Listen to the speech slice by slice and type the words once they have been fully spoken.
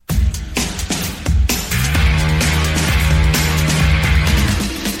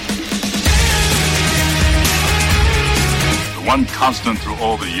one constant through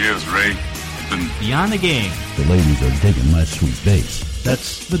all the years, Ray. Beyond the Game. The ladies are digging my sweet bass.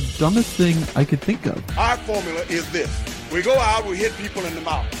 That's the dumbest thing I could think of. Our formula is this. We go out, we hit people in the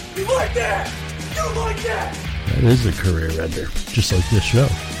mouth. You like that? You like that? That is a career ender, just like this show.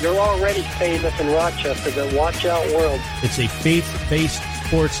 You're already famous in Rochester, but watch out, world. It's a faith-based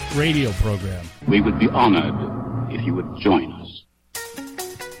sports radio program. We would be honored if you would join us.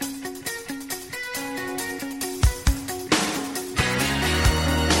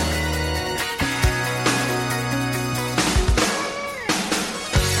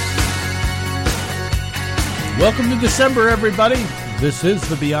 Welcome to December, everybody. This is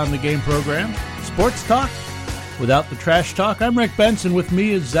the Beyond the Game program. Sports talk without the trash talk. I'm Rick Benson. With me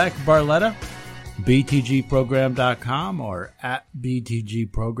is Zach Barletta, btgprogram.com or at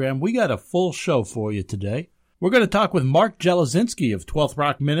btgprogram. We got a full show for you today. We're going to talk with Mark Jelezinski of 12th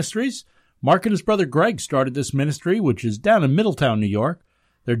Rock Ministries. Mark and his brother Greg started this ministry, which is down in Middletown, New York.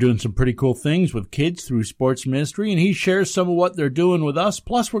 They're doing some pretty cool things with kids through sports ministry, and he shares some of what they're doing with us.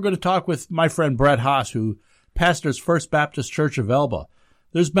 Plus, we're going to talk with my friend Brett Haas, who pastors First Baptist Church of Elba.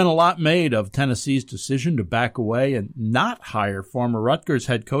 There's been a lot made of Tennessee's decision to back away and not hire former Rutgers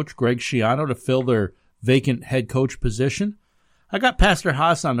head coach Greg Schiano to fill their vacant head coach position. I got Pastor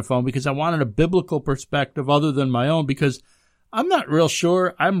Haas on the phone because I wanted a biblical perspective other than my own, because I'm not real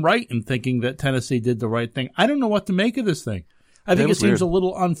sure I'm right in thinking that Tennessee did the right thing. I don't know what to make of this thing. I think it seems a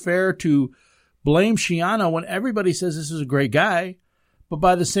little unfair to blame Schiano when everybody says this is a great guy. But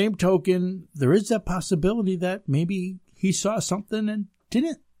by the same token, there is that possibility that maybe he saw something and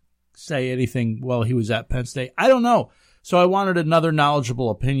didn't say anything while he was at Penn State. I don't know. So I wanted another knowledgeable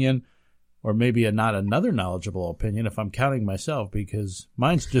opinion, or maybe not another knowledgeable opinion if I'm counting myself, because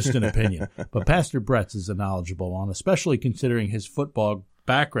mine's just an opinion. But Pastor Brett's is a knowledgeable one, especially considering his football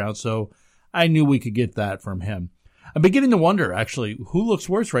background. So I knew we could get that from him. I'm beginning to wonder, actually, who looks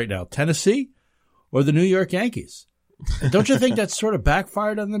worse right now, Tennessee or the New York Yankees? Don't you think that sort of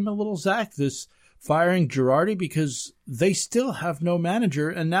backfired on them a little, Zach, this firing Girardi, because they still have no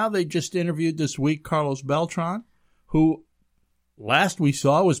manager, and now they just interviewed this week Carlos Beltran, who last we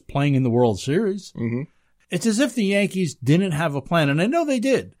saw was playing in the World Series. Mm-hmm. It's as if the Yankees didn't have a plan, and I know they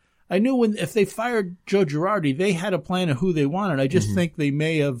did. I knew if they fired Joe Girardi, they had a plan of who they wanted. I just think they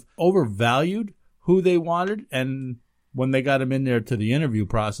may have overvalued who they wanted, and when they got him in there to the interview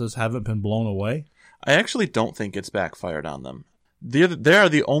process, haven't been blown away. I actually don't think it's backfired on them. They are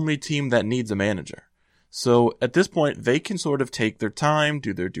the only team that needs a manager. So at this point, they can sort of take their time,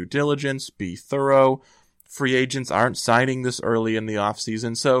 do their due diligence, be thorough. Free agents aren't signing this early in the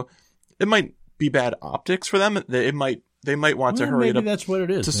offseason, so it might be bad optics for them. They might want to hurry it up. Maybe that's what it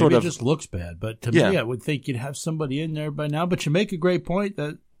is. Maybe it just looks bad. But to me, I would think you'd have somebody in there by now. But you make a great point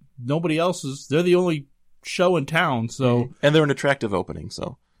that nobody else is. They're the only show in town. So and they're an attractive opening,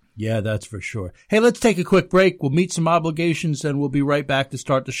 so. Yeah, that's for sure. Hey, let's take a quick break. We'll meet some obligations, and we'll be right back to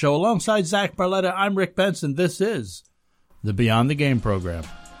start the show. Alongside Zach Barletta, I'm Rick Benson. This is the Beyond the Game program.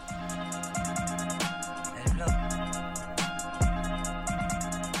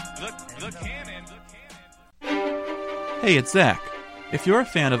 Hey, it's Zach. If you're a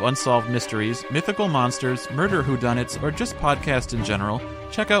fan of unsolved mysteries, mythical monsters, murder whodunits, or just podcasts in general,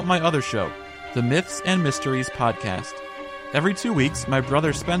 check out my other show, the Myths and Mysteries Podcast. Every 2 weeks, my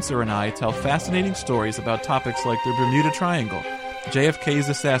brother Spencer and I tell fascinating stories about topics like the Bermuda Triangle, JFK's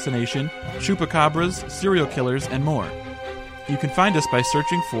assassination, chupacabras, serial killers, and more. You can find us by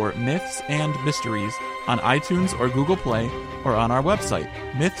searching for Myths and Mysteries on iTunes or Google Play, or on our website,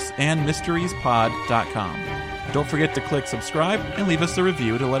 mythsandmysteriespod.com. Don't forget to click subscribe and leave us a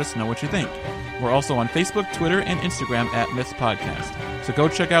review to let us know what you think. We're also on Facebook, Twitter, and Instagram at Myths Podcast. So go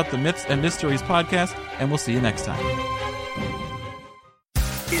check out the Myths and Mysteries Podcast, and we'll see you next time.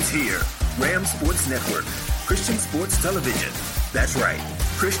 It's here. Ram Sports Network. Christian Sports Television. That's right.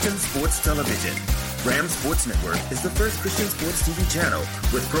 Christian Sports Television. Ram Sports Network is the first Christian sports TV channel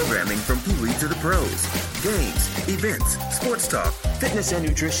with programming from Pee Wee to the pros. Games, events, sports talk, fitness and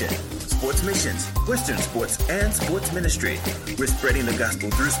nutrition, sports missions, Western sports, and sports ministry. We're spreading the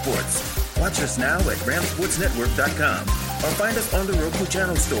gospel through sports. Watch us now at ramsportsnetwork.com or find us on the Roku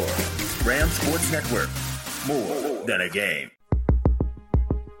channel store. Ram Sports Network. More than a game.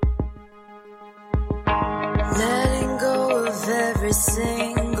 Letting go of every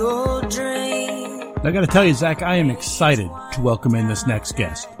single dream. I got to tell you, Zach, I am excited to welcome in this next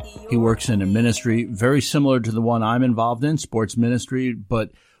guest. He works in a ministry very similar to the one I'm involved in, sports ministry,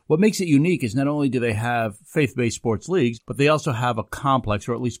 but what makes it unique is not only do they have faith-based sports leagues, but they also have a complex,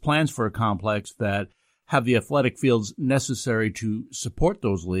 or at least plans for a complex, that have the athletic fields necessary to support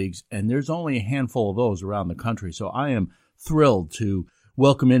those leagues, and there's only a handful of those around the country. So I am thrilled to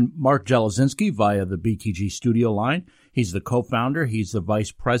welcome in Mark Jelesinski via the BTG studio line. He's the co-founder. He's the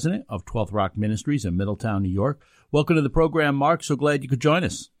vice president of 12th Rock Ministries in Middletown, New York. Welcome to the program, Mark. So glad you could join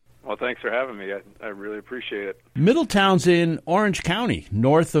us. Well, thanks for having me. I really appreciate it. Middletown's in Orange County,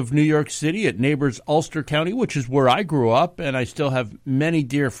 north of New York City. It neighbors Ulster County, which is where I grew up, and I still have many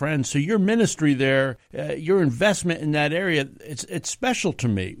dear friends. So your ministry there, your investment in that area, it's special to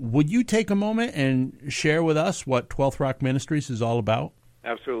me. Would you take a moment and share with us what 12th Rock Ministries is all about?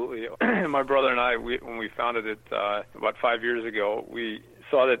 Absolutely. My brother and I, when we founded it about 5 years ago, we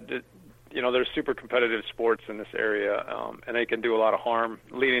saw that there's super competitive sports in this area, and they can do a lot of harm,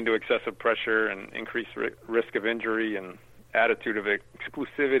 leading to excessive pressure and increased risk of injury and attitude of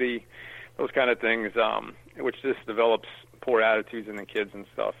exclusivity, those kind of things, which just develops poor attitudes in the kids and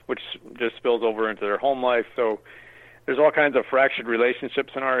stuff, which just spills over into their home life. So there's all kinds of fractured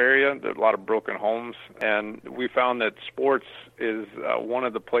relationships in our area. There's a lot of broken homes, and we found that sports is one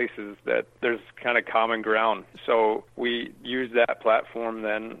of the places that there's kind of common ground. So we use that platform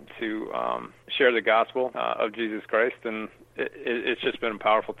then to share the gospel of Jesus Christ, and it's just been a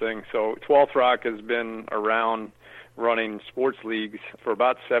powerful thing. So 12th Rock has been around running sports leagues for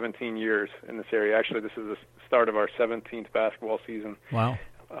about 17 years in this area. Actually, this is the start of our 17th basketball season. Wow.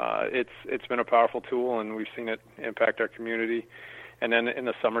 It's been a powerful tool, and we've seen it impact our community. And then in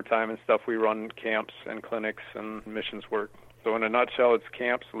the summertime and stuff, we run camps and clinics and missions work. So in a nutshell, it's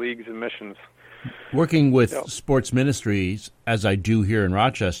camps, leagues, and missions. Working with sports ministries, as I do here in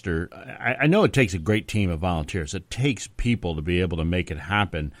Rochester, I know it takes a great team of volunteers. It takes people to be able to make it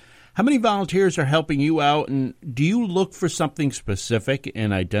happen. How many volunteers are helping you out, and do you look for something specific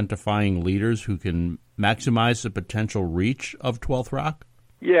in identifying leaders who can maximize the potential reach of 12th Rock?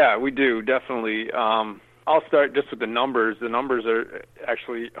 Yeah, we do, definitely. I'll start just with the numbers. The numbers are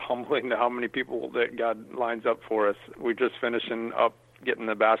actually humbling to how many people that God lines up for us. We're just finishing up getting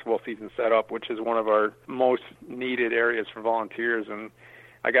the basketball season set up, which is one of our most needed areas for volunteers. And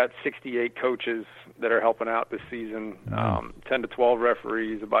I got 68 coaches that are helping out this season, 10 to 12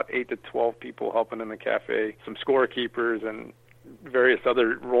 referees, about 8 to 12 people helping in the cafe, some scorekeepers, and various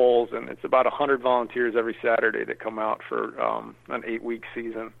other roles, and it's about 100 volunteers every Saturday that come out for an 8-week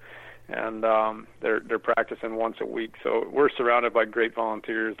season, and they're practicing once a week. So we're surrounded by great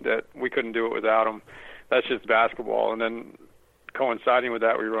volunteers that we couldn't do it without them. That's just basketball. And then coinciding with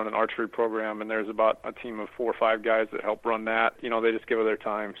that, we run an archery program, and there's about a team of 4 or 5 guys that help run that. They just give of their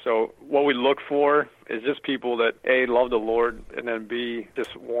time. So what we look for is just people that, A, love the Lord, and then, B,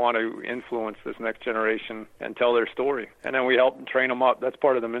 just want to influence this next generation and tell their story. And then we help train them up. That's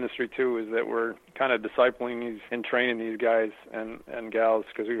part of the ministry, too, is that we're kind of discipling and training these guys and gals,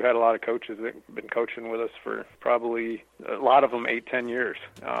 because we've had a lot of coaches that have been coaching with us for probably, a lot of them, 8-10 years.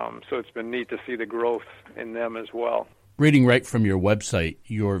 So it's been neat to see the growth in them as well. Reading right from your website,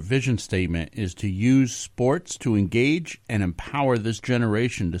 your vision statement is to use sports to engage and empower this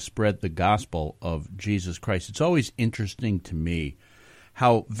generation to spread the gospel of Jesus Christ. It's always interesting to me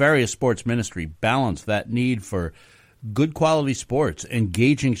how various sports ministry balance that need for good quality sports,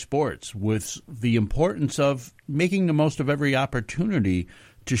 engaging sports, with the importance of making the most of every opportunity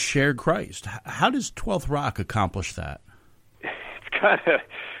to share Christ. How does 12th Rock accomplish that? It's kind of...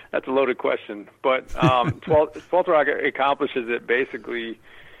 That's a loaded question, but 12th Rock accomplishes it basically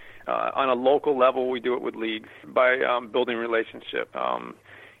on a local level. We do it with leagues by building relationship.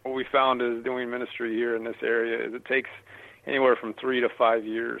 What we found is doing ministry here in this area is it takes anywhere from 3 to 5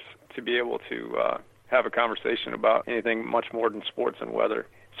 years to be able to have a conversation about anything much more than sports and weather.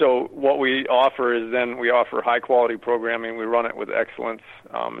 So what we offer is then we offer high-quality programming. We run it with excellence.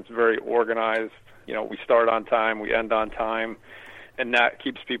 It's very organized. We start on time, we end on time. And that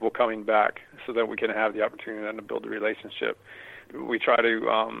keeps people coming back so that we can have the opportunity then to build a relationship. We try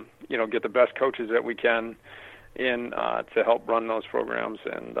to, get the best coaches that we can in to help run those programs.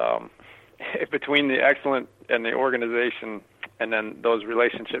 And between the excellent and the organization and then those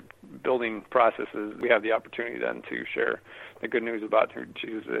relationship building processes, we have the opportunity then to share the good news about who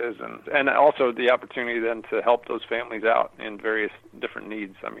Jesus is, and also the opportunity then to help those families out in various different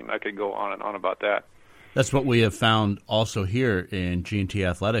needs. I mean, I could go on and on about that. That's what we have found also here in G&T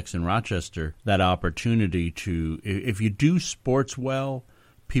Athletics in Rochester, that opportunity to, if you do sports well,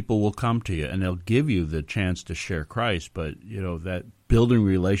 people will come to you and they'll give you the chance to share Christ. But, that building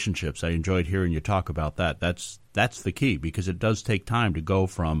relationships, I enjoyed hearing you talk about that. That's the key, because it does take time to go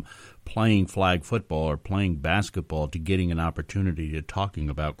from playing flag football or playing basketball to getting an opportunity to talking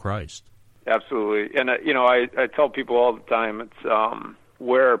about Christ. Absolutely. And, I tell people all the time, it's,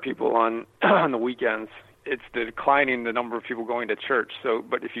 where are people on the weekends? it's declining the number of people going to church. So,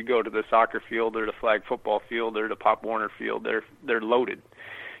 but if you go to the soccer field or the flag football field or the Pop Warner field, they're loaded.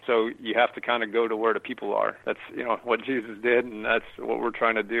 So you have to kind of go to where the people are. That's what Jesus did, and that's what we're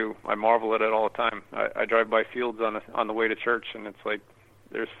trying to do. I marvel at it all the time. I drive by fields on the way to church, and it's like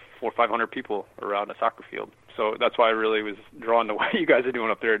there's 400 or 500 people around a soccer field. So that's why I really was drawn to what you guys are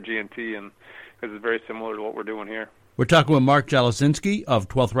doing up there at G&T, and because it's very similar to what we're doing here. We're talking with Mark Jelesinski of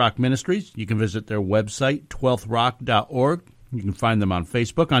 12th Rock Ministries. You can visit their website, 12throck.org. You can find them on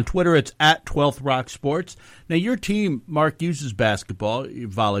Facebook. On Twitter, it's at 12th Rock Sports. Now, your team, Mark, uses basketball,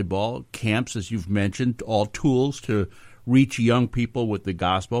 volleyball, camps, as you've mentioned, all tools to reach young people with the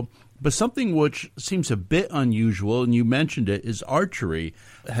gospel. But something which seems a bit unusual, and you mentioned it, is archery.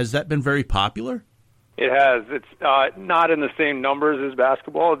 Has that been very popular? It has. It's not in the same numbers as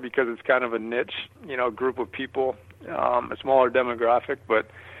basketball because it's kind of a niche, group of people, a smaller demographic,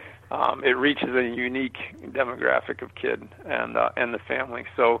 but it reaches a unique demographic of kid and the family.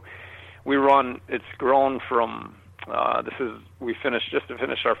 So we run. It's grown from. We finished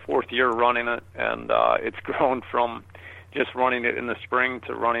our 4th year running it, and it's grown from just running it in the spring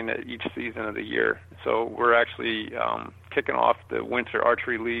to running it each season of the year. So we're actually kicking off the Winter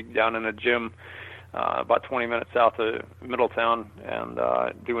Archery League down in a gym about 20 minutes south of Middletown, and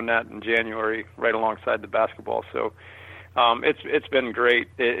doing that in January right alongside the basketball. So it's been great.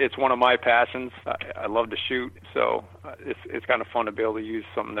 It's one of my passions. I love to shoot, so it's kind of fun to be able to use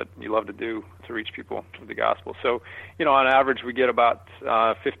something that you love to do to reach people with the gospel. So, on average, we get about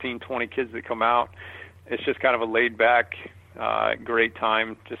 15, 20 kids that come out. It's just kind of a laid-back, great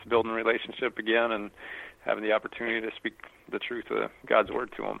time, just building a relationship again and having the opportunity to speak the truth of God's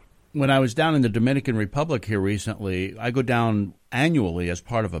Word to them. When I was down in the Dominican Republic here recently, I go down annually as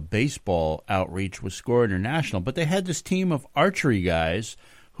part of a baseball outreach with Score International, but they had this team of archery guys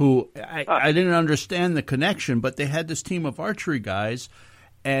who I didn't understand the connection, but they had this team of archery guys,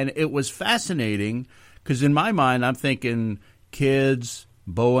 and it was fascinating because in my mind I'm thinking kids,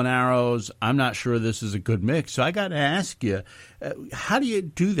 bow and arrows. I'm not sure this is a good mix, so I got to ask you, how do you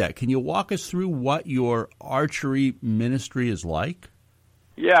do that? Can you walk us through what your archery ministry is like?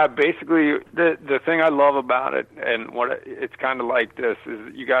 Yeah, basically the thing I love about it, and what it's kind of like this, is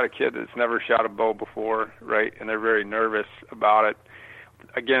you got a kid that's never shot a bow before, right? And they're very nervous about it.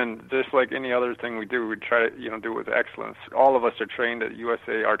 Again, just like any other thing we do, we try to do it with excellence. All of us are trained at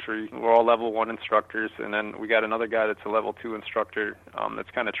USA Archery. We're all level 1 instructors, and then we got another guy that's a level 2 instructor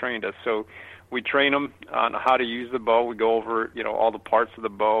that's kind of trained us. So we train them on how to use the bow. We go over, all the parts of the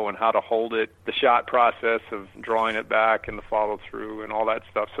bow and how to hold it, the shot process of drawing it back and the follow through and all that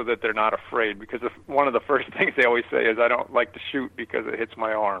stuff, so that they're not afraid. Because one of the first things they always say is, I don't like to shoot because it hits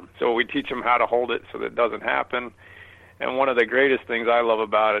my arm. So we teach them how to hold it so that it doesn't happen. And one of the greatest things I love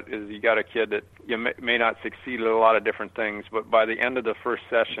about it is you got a kid that you may not succeed at a lot of different things, but by the end of the first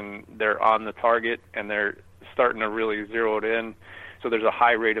session, they're on the target and they're starting to really zero it in. So there's a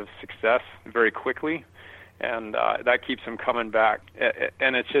high rate of success very quickly, and that keeps them coming back.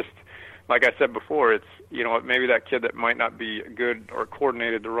 And it's just, like I said before, it's, maybe that kid that might not be good or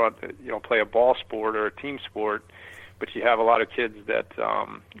coordinated to run, play a ball sport or a team sport, but you have a lot of kids that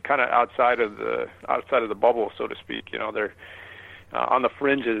kind of outside of the bubble, so to speak. They're on the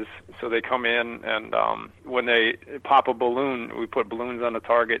fringes, so they come in, and when they pop a balloon, we put balloons on the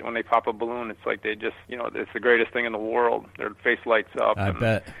target. When they pop a balloon, it's like they just, it's the greatest thing in the world. Their face lights up. I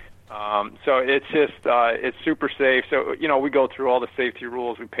bet. So it's just, it's super safe. So, we go through all the safety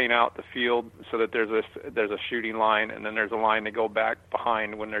rules. We paint out the field so that there's a shooting line, and then there's a line they go back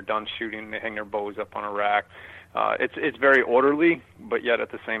behind when they're done shooting. They hang their bows up on a rack. It's very orderly, but yet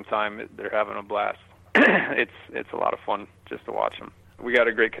at the same time, they're having a blast. It's a lot of fun just to watch them. We got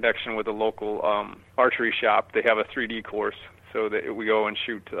a great connection with a local archery shop. They have a 3D course, so that we go and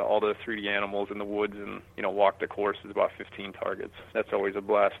shoot all the 3D animals in the woods and walk the course. Is about 15 targets. That's always a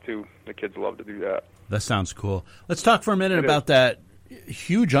blast too. The kids love to do that. That sounds cool. Let's talk for a minute about that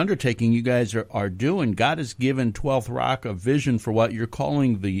huge undertaking you guys are doing. God has given 12th Rock a vision for what you're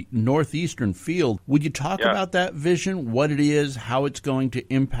calling the Northeastern Field. Would you talk about that vision, what it is, how it's going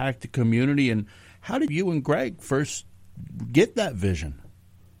to impact the community, and how did you and Greg first get that vision?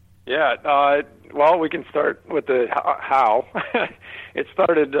 Yeah, well, we can start with the how. It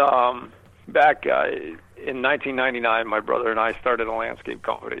started back in 1999. My brother and I started a landscape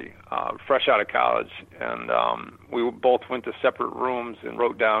company fresh out of college, and we both went to separate rooms and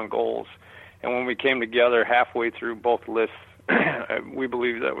wrote down goals. And when we came together halfway through both lists, we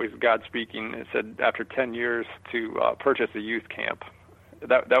believed that was God speaking. It said after 10 years to purchase a youth camp.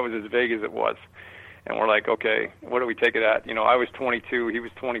 That was as vague as it was. And we're like, okay, what do we take it at? I was 22, he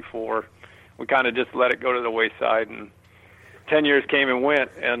was 24. we kind of just let it go to the wayside. And 10 years came and went,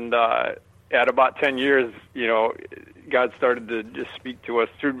 and at about 10 years, God started to just speak to us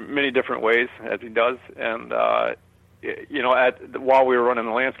through many different ways, as he does. And, while we were running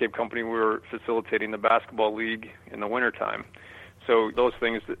the landscape company, we were facilitating the basketball league in the wintertime. So those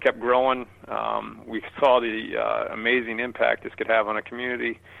things that kept growing. We saw the amazing impact this could have on a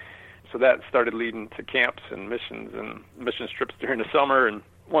community. So that started leading to camps and missions and mission trips during the summer. And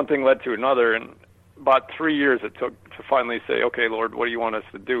one thing led to another. And about 3 years it took to finally say, okay, Lord, what do you want us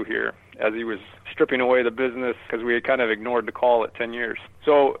to do here? As he was stripping away the business, because we had kind of ignored the call at 10 years.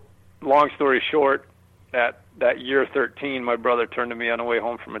 So long story short, at that year 13, my brother turned to me on the way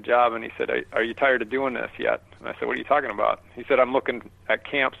home from a job, and he said, are you tired of doing this yet? And I said, what are you talking about? He said, I'm looking at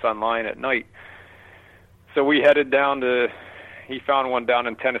camps online at night. So we headed down he found one down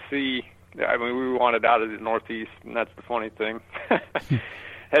in Tennessee. I mean, we wanted out of the Northeast, and that's the funny thing.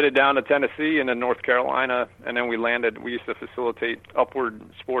 Headed down to Tennessee and then North Carolina, and then we landed. We used to facilitate Upward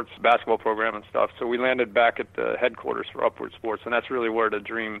Sports basketball program and stuff, so we landed back at the headquarters for Upward Sports, and that's really where the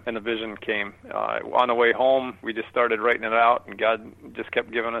dream and the vision came. On the way home, we just started writing it out, and God just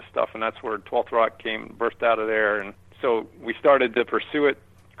kept giving us stuff, and that's where 12th Rock burst out of there. And so we started to pursue it.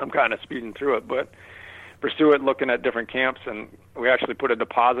 I'm kind of speeding through it, but pursue it, looking at different camps, and we actually put a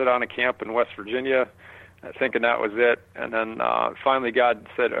deposit on a camp in West Virginia, thinking that was it. And then finally God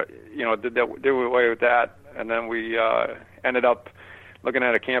said, do away with that. And then we ended up looking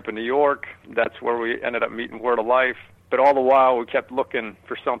at a camp in New York. That's where we ended up meeting Word of Life. But all the while, we kept looking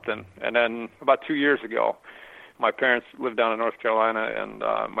for something. And then about 2 years ago, my parents lived down in North Carolina, and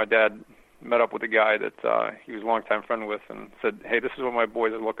my dad met up with a guy that he was a longtime friend with and said, hey, this is what my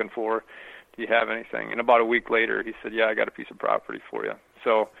boys are looking for. Do you have anything? And about a week later, he said, yeah, I got a piece of property for you.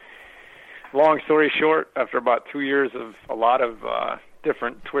 So long story short, after about 2 years of a lot of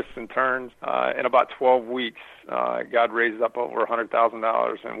different twists and turns, in about 12 weeks, God raised up over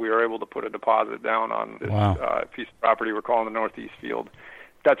 $100,000, and we were able to put a deposit down on this piece of property we're calling the Northeast Field.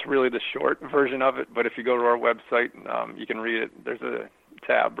 That's really the short version of it, but if you go to our website, you can read it. There's a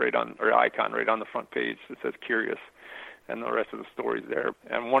tab icon right on the front page that says Curious, and the rest of the story's there.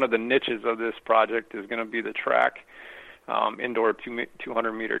 And one of the niches of this project is going to be the track, indoor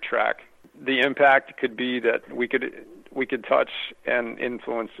 200-meter track. The impact could be that we could touch and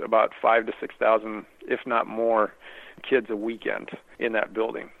influence about 5,000 to 6,000, if not more, kids a weekend in that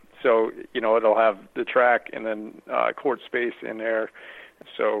building. So it'll have the track and then court space in there.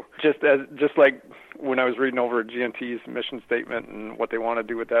 So just like when I was reading over GNT's mission statement and what they want to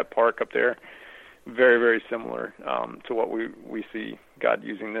do with that park up there, very, very similar to what we see God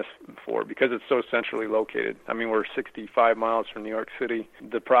using this for, because it's so centrally located. I mean, we're 65 miles from New York City.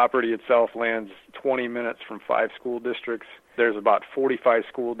 The property itself lands 20 minutes from 5 school districts. There's about 45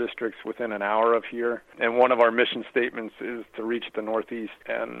 school districts within an hour of here. And one of our mission statements is to reach the Northeast.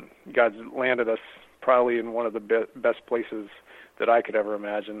 And God's landed us probably in one of the best places that I could ever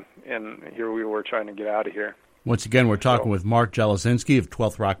imagine. And here we were trying to get out of here. Once again, we're talking with Mark Jelesinski of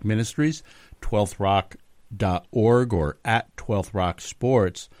 12th Rock Ministries, 12throck.org or at 12th Rock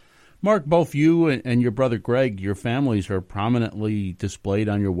Sports. Mark, both you and your brother Greg, your families are prominently displayed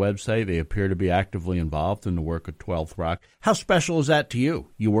on your website. They appear to be actively involved in the work of 12th Rock. How special is that to you?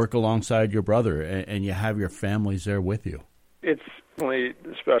 You work alongside your brother, and you have your families there with you. It's really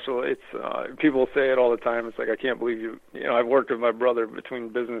special. It's people say it all the time. It's like, I can't believe you. I've worked with my brother between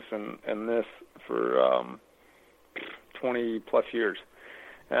business and this for 20-plus years.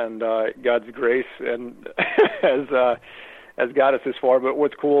 And God's grace and has got us this far. But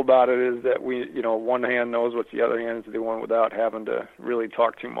what's cool about it is that we, one hand knows what the other hand is doing without having to really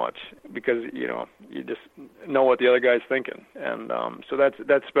talk too much, because you just know what the other guy's thinking. And so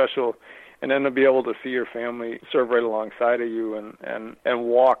that's special. And then to be able to see your family serve right alongside of you and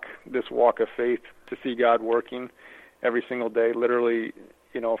walk this walk of faith, to see God working every single day, literally,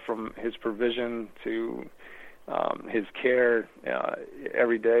 from His provision to His care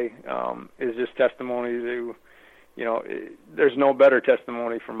every day, is just testimony to, there's no better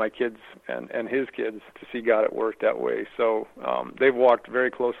testimony for my kids and his kids to see God at work that way. So they've walked very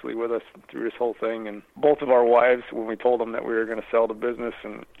closely with us through this whole thing. And both of our wives, when we told them that we were going to sell the business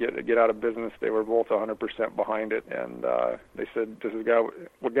and get out of business, they were both 100% behind it. And they said, this is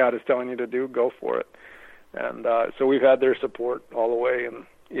what God is telling you to do, go for it. And so we've had their support all the way, and,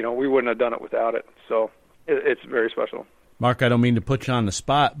 we wouldn't have done it without it. So it's very special. Mark, I don't mean to put you on the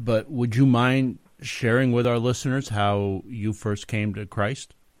spot, but would you mind sharing with our listeners how you first came to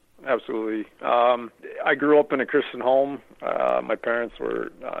Christ? Absolutely. I grew up in a Christian home. My parents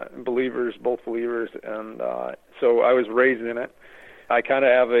were believers, both believers, and so I was raised in it. I kind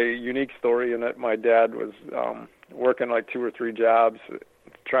of have a unique story in that my dad was working like 2 or 3 jobs,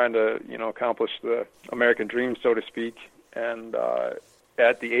 trying to, accomplish the American dream, so to speak. And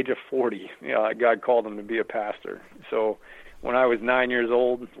at the age of 40, God called him to be a pastor. So when I was 9 years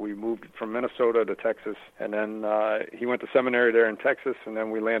old, we moved from Minnesota to Texas, and then he went to seminary there in Texas, and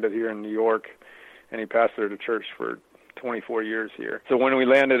then we landed here in New York, and he pastored a church for 24 years here. So when we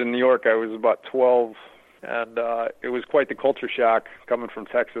landed in New York, I was about 12, and it was quite the culture shock coming from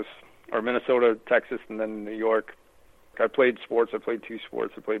Texas, or Minnesota, Texas, and then New York. I played sports. I played 2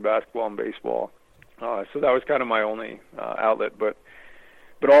 sports. I played basketball and baseball. So that was kind of my only outlet. But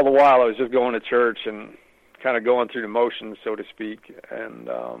all the while, I was just going to church and kind of going through the motions, so to speak. And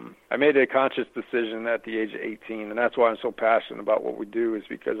I made a conscious decision at the age of 18, and that's why I'm so passionate about what we do, is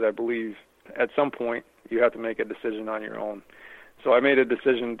because I believe at some point you have to make a decision on your own. So I made a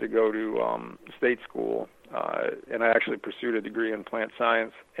decision to go to state school, and I actually pursued a degree in plant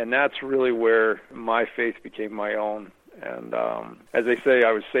science. And that's really where my faith became my own. And as they say,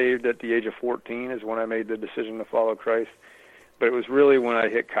 I was saved at the age of 14 is when I made the decision to follow Christ. But it was really when I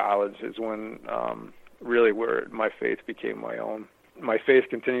hit college is when really where my faith became my own. My faith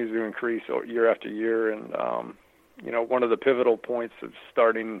continues to increase year after year. And, one of the pivotal points of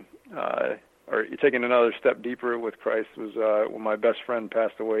starting or taking another step deeper with Christ was when my best friend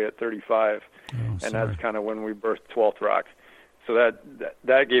passed away at 35. And that's kind of when we birthed 12th Rock. So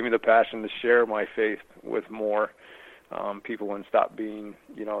that gave me the passion to share my faith with more people and stop being,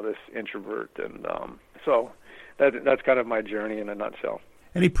 this introvert. And so that's kind of my journey in a nutshell.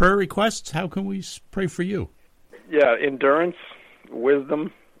 Any prayer requests? How can we pray for you? Yeah, endurance,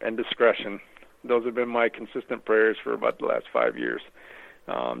 wisdom, and discretion. Those have been my consistent prayers for about the last 5 years.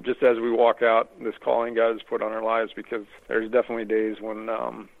 Just as we walk out this calling God has put on our lives, because there's definitely days when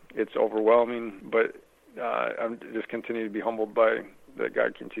it's overwhelming, but I'm just continue to be humbled by that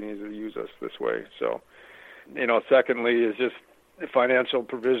God continues to use us this way. So, secondly is just financial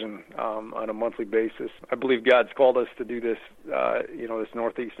provision on a monthly basis. I believe God's called us to do this, this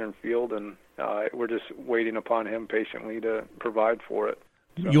northeastern field, and we're just waiting upon Him patiently to provide for it.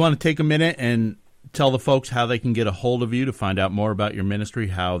 So. You want to take a minute and tell the folks how they can get a hold of you to find out more about your ministry,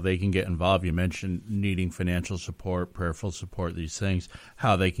 how they can get involved. You mentioned needing financial support, prayerful support, these things,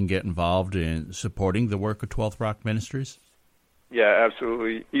 how they can get involved in supporting the work of 12th Rock Ministries. Yeah,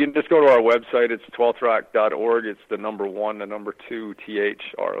 absolutely. You can just go to our website. It's 12throck.org. It's the number 1, the number 2,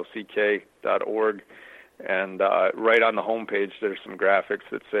 THROCK.org. And right on the homepage, there's some graphics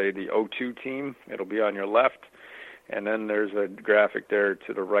that say the O2 team. It'll be on your left. And then there's a graphic there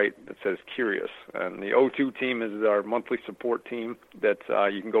to the right that says Curious. And the O2 team is our monthly support team that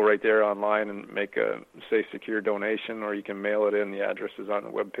you can go right there online and make a safe, secure donation, or you can mail it in. The address is on the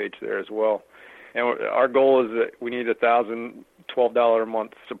webpage there as well. And our goal is that we need 1,000 $12 a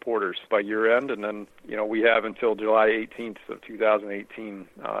month supporters by year end. And then, we have until July 18th of 2018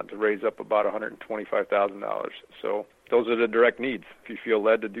 to raise up about $125,000. So those are the direct needs. If you feel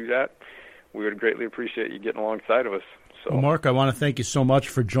led to do that, we would greatly appreciate you getting alongside of us. So, well, Mark, I want to thank you so much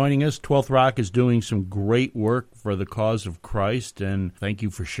for joining us. 12th Rock is doing some great work for the cause of Christ, and thank you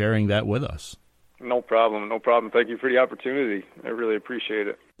for sharing that with us. No problem. Thank you for the opportunity. I really appreciate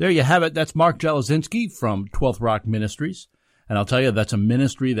it. There you have it. That's Mark Jelesinski from 12th Rock Ministries. And I'll tell you, that's a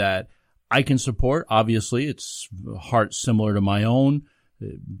ministry that I can support. Obviously, it's a heart similar to my own.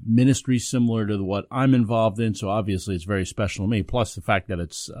 Ministry similar to what I'm involved in, so obviously it's very special to me, plus the fact that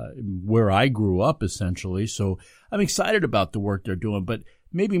it's where I grew up, essentially. So I'm excited about the work they're doing, but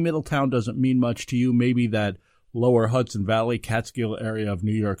maybe Middletown doesn't mean much to you. Maybe that lower Hudson Valley, Catskill area of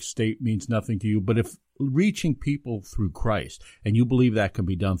New York State means nothing to you. But if reaching people through Christ, and you believe that can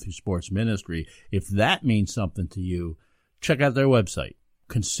be done through sports ministry, if that means something to you, check out their website.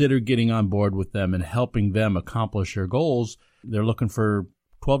 Consider getting on board with them and helping them accomplish their goals. They're looking for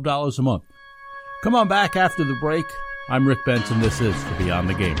 $12 a month. Come on back after the break. I'm Rick Benson. This is the Beyond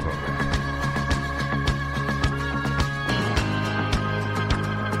the Game program.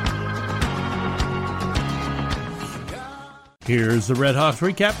 Here's the Red Hawks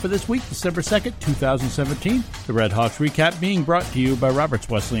recap for this week, December 2nd, 2017. The Red Hawks recap being brought to you by Roberts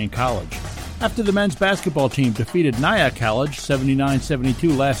Wesleyan College. After the men's basketball team defeated Nyack College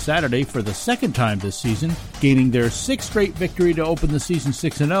 79-72 last Saturday for the second time this season, gaining their 6th straight victory to open the season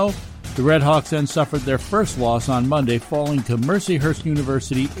 6-0, the Red Hawks then suffered their first loss on Monday, falling to Mercyhurst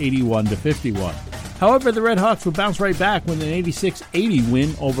University 81-51. However, the Red Hawks would bounce right back with an 86-80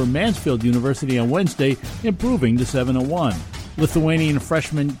 win over Mansfield University on Wednesday, improving to 7-1. Lithuanian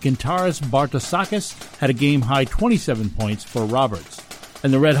freshman Gintaras Bartasakis had a game-high 27 points for Roberts.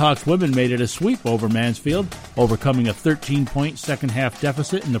 And the Red Hawks women made it a sweep over Mansfield, overcoming a 13-point second-half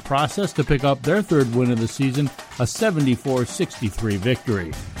deficit in the process to pick up their third win of the season, a 74-63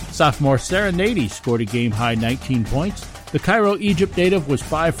 victory. Sophomore Sarah Nady scored a game-high 19 points. The Cairo, Egypt native was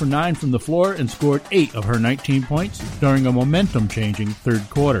 5 for 9 from the floor and scored 8 of her 19 points during a momentum-changing third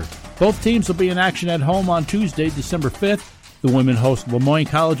quarter. Both teams will be in action at home on Tuesday, December 5th. The women host Lemoyne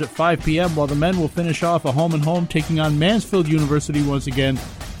College at 5 p.m., while the men will finish off a home-and-home taking on Mansfield University once again.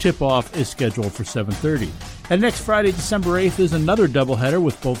 Tip-off is scheduled for 7:30. And next Friday, December 8th, is another doubleheader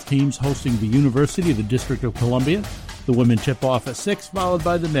with both teams hosting the University of the District of Columbia. The women tip off at 6, followed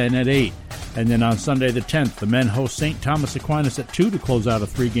by the men at 8. And then on Sunday the 10th, the men host St. Thomas Aquinas at 2 to close out a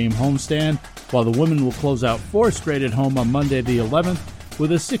 3-game homestand, while the women will close out 4 straight at home on Monday the 11th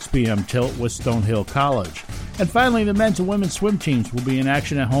with a 6 p.m. tilt with Stonehill College. And finally, the men's and women's swim teams will be in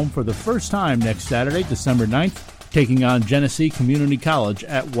action at home for the first time next Saturday, December 9th, taking on Genesee Community College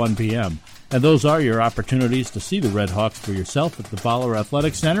at 1 p.m. And those are your opportunities to see the Red Hawks for yourself at the Fowler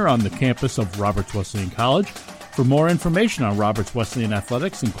Athletic Center on the campus of Roberts Wesleyan College. For more information on Roberts Wesleyan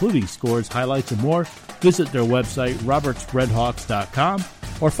Athletics, including scores, highlights, and more, visit their website, robertsredhawks.com,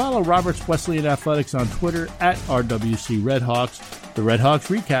 or follow Roberts Wesleyan Athletics on Twitter at RWC Redhawks. The Red Hawks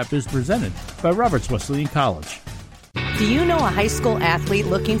Recap is presented by Roberts Wesleyan College. Do you know a high school athlete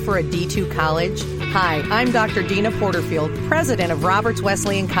looking for a D2 college? Hi, I'm Dr. Dina Porterfield, president of Roberts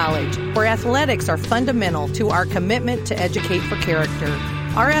Wesleyan College, where athletics are fundamental to our commitment to educate for character.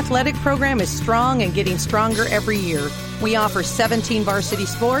 Our athletic program is strong and getting stronger every year. We offer 17 varsity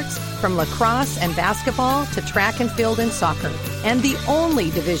sports, from lacrosse and basketball to track and field and soccer, and the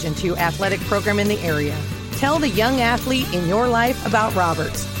only Division II athletic program in the area. Tell the young athlete in your life about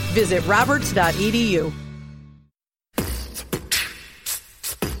Roberts. Visit roberts.edu.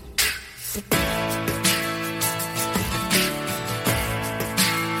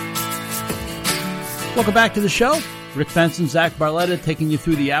 Welcome back to the show. Rick Benson, Zach Barletta taking you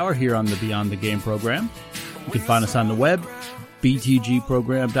through the hour here on the Beyond the Game program. You can find us on the web,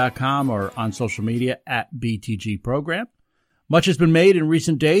 btgprogram.com, or on social media at btgprogram. Much has been made in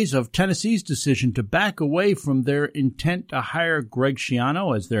recent days of Tennessee's decision to back away from their intent to hire Greg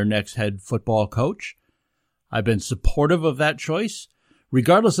Schiano as their next head football coach. I've been supportive of that choice,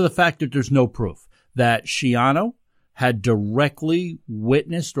 regardless of the fact that there's no proof that Schiano had directly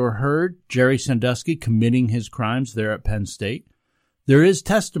witnessed or heard Jerry Sandusky committing his crimes there at Penn State. There is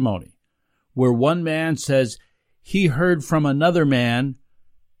testimony where one man says he heard from another man,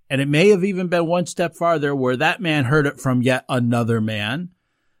 and it may have even been one step farther where that man heard it from yet another man,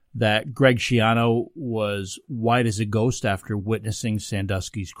 that Greg Schiano was white as a ghost after witnessing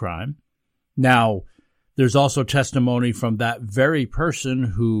Sandusky's crime. Now, there's also testimony from that very person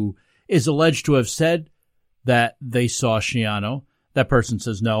who is alleged to have said that they saw Schiano. That person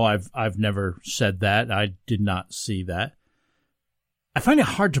says, no, I've never said that. I did not see that. I find it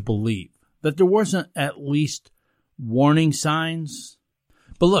hard to believe that there wasn't at least warning signs.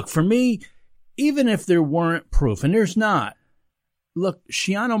 But look, for me, even if there weren't proof, and there's not, look,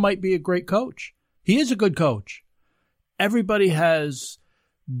 Schiano might be a great coach. He is a good coach. Everybody has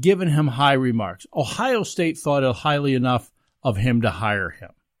given him high remarks. Ohio State thought highly enough of him to hire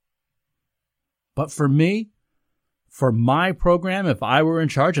him. But for me, for my program, if I were in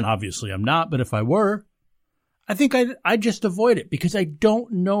charge, and obviously I'm not, but if I were, I think I'd just avoid it because I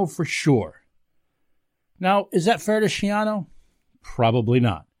don't know for sure. Now, is that fair to Schiano? Probably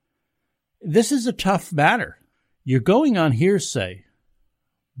not. This is a tough matter. You're going on hearsay,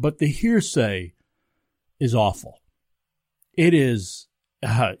 but the hearsay is awful. It is,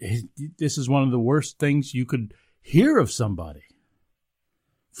 this is one of the worst things you could hear of somebody.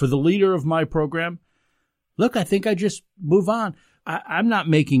 For the leader of my program, look, I think I just move on. I'm not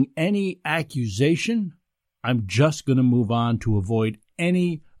making any accusation. I'm just going to move on to avoid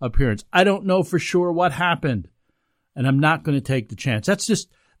any appearance. I don't know for sure what happened, and I'm not going to take the chance.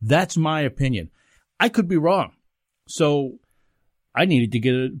 That's my opinion. I could be wrong. So I needed to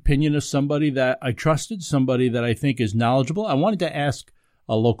get an opinion of somebody that I trusted, somebody that I think is knowledgeable. I wanted to ask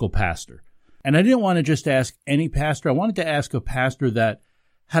a local pastor. And I didn't want to just ask any pastor. I wanted to ask a pastor that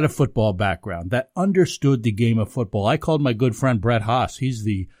had a football background, that understood the game of football. I called my good friend Brett Haas. He's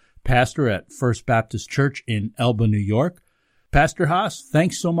the pastor at First Baptist Church in Elba, New York. Pastor Haas,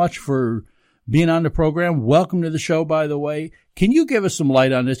 thanks so much for being on the program. Welcome to the show, by the way. Can you give us some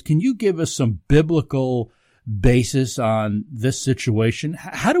light on this? Can you give us some biblical basis on this situation?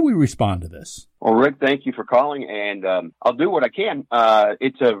 How do we respond to this? Well, Rick, thank you for calling, and I'll do what I can.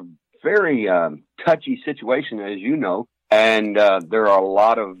 It's a very touchy situation, as you know. And there are a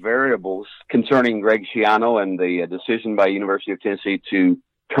lot of variables concerning Greg Schiano and the decision by University of Tennessee to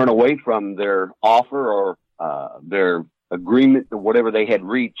turn away from their offer or their agreement or whatever they had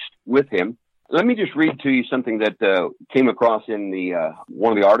reached with him. Let me just read to you something that came across in the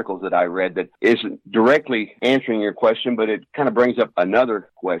one of the articles that I read that isn't directly answering your question, but it kind of brings up another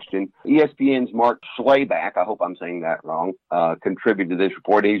question. ESPN's Mark Schlabach, I hope I'm saying that wrong, contributed to this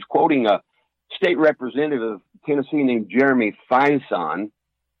report. He's quoting a state representative of Tennessee named Jeremy Faison,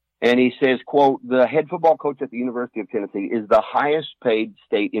 and he says, quote, "The head football coach at the University of Tennessee is the highest paid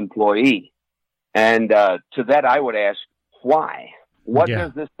state employee." And to that, I would ask, why? What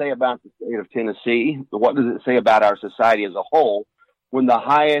does this say about the state of Tennessee? What does it say about our society as a whole when the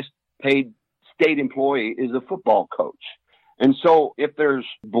highest paid state employee is a football coach? And so if there's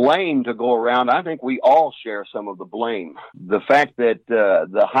blame to go around, I think we all share some of the blame. The fact that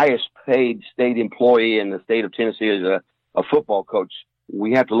the highest paid state employee in the state of Tennessee is a football coach,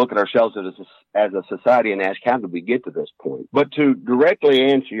 we have to look at ourselves as a society and ask, how did we get to this point? But to directly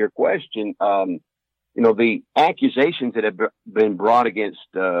answer your question, the accusations that have been brought against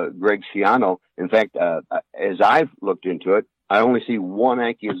Greg Schiano, in fact, as I've looked into it, I only see one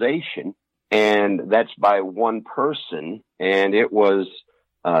accusation, and that's by one person, and it was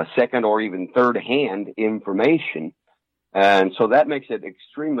second or even third-hand information. And so that makes it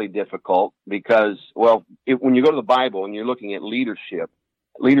extremely difficult because, when you go to the Bible and you're looking at leadership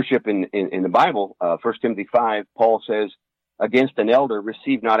in the Bible, 1 Timothy 5, Paul says, "Against an elder,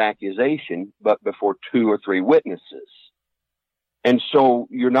 receive not accusation, but before 2 or 3 witnesses." And so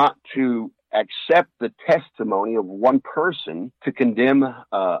you're not to accept the testimony of one person to condemn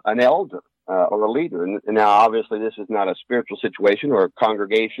an elder or a leader. And now, obviously, this is not a spiritual situation or a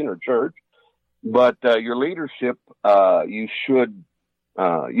congregation or church, but your leadership, you should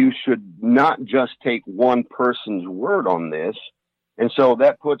not just take one person's word on this. And so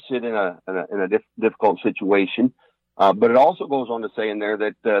that puts it in a difficult situation. But it also goes on to say in there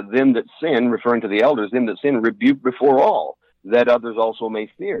that them that sin, referring to the elders, them that sin rebuke before all, that others also may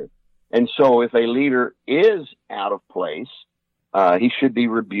fear. And so if a leader is out of place, he should be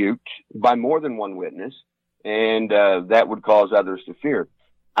rebuked by more than one witness, and that would cause others to fear.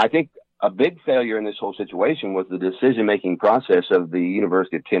 I think a big failure in this whole situation was the decision-making process of the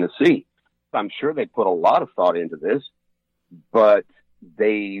University of Tennessee. I'm sure they put a lot of thought into this, but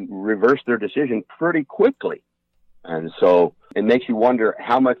they reversed their decision pretty quickly. And so it makes you wonder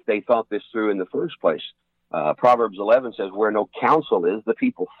how much they thought this through in the first place. Proverbs 11 says, "Where no counsel is, the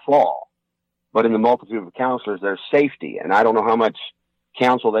people fall. But in the multitude of counselors, there's safety." And I don't know how much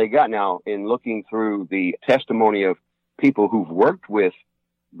counsel they got. Now, in looking through the testimony of people who've worked with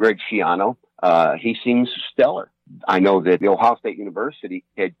Greg Schiano, he seems stellar. I know that the Ohio State University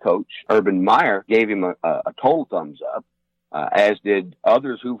head coach, Urban Meyer, gave him a total thumbs up, as did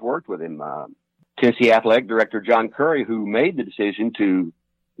others who've worked with him. Tennessee Athletic Director John Curry, who made the decision to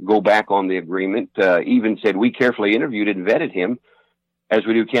go back on the agreement, even said, "We carefully interviewed and vetted him as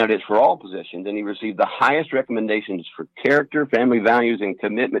we do candidates for all positions, and he received the highest recommendations for character, family values, and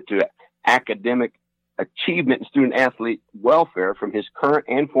commitment to academic achievement and student-athlete welfare from his current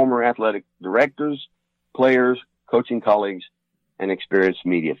and former athletic directors, players, coaching colleagues, and experienced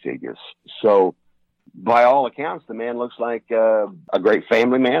media figures." So by all accounts, the man looks like a great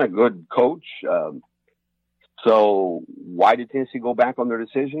family man, a good coach. So why did Tennessee go back on their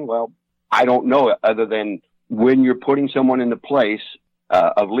decision? Well, I don't know, other than when you're putting someone into place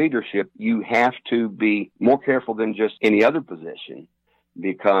of leadership, you have to be more careful than just any other position,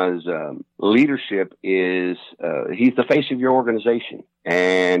 because leadership is, he's the face of your organization.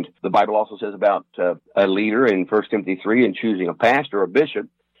 And the Bible also says about a leader in 1 Timothy 3, in choosing a pastor or a bishop,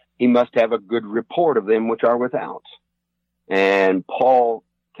 he must have a good report of them which are without. And Paul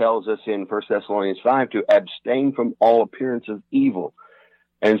tells us in 1 Thessalonians 5 to abstain from all appearance of evil.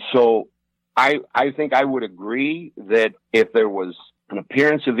 And so I think I would agree that if there was an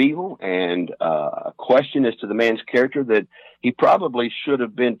appearance of evil and a question as to the man's character, that he probably should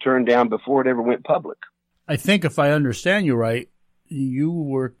have been turned down before it ever went public. I think if I understand you right, you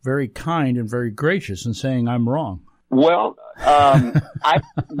were very kind and very gracious in saying I'm wrong. Well, I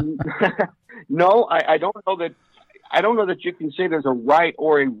don't know that. I don't know that you can say there's a right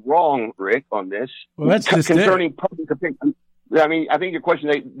or a wrong, Rick, on this. Well, that's concerning public opinion. I mean, I think your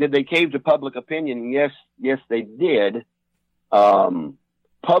question, did they cave to public opinion? Yes, they did.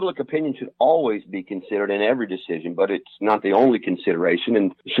 Public opinion should always be considered in every decision, but it's not the only consideration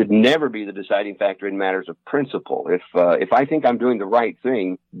and should never be the deciding factor in matters of principle. If I think I'm doing the right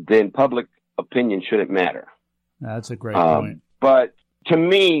thing, then public opinion shouldn't matter. That's a great point. But to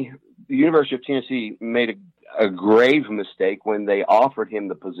me, the University of Tennessee made a grave mistake when they offered him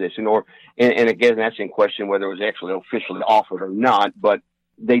the position, and again, that's in question whether it was actually officially offered or not, but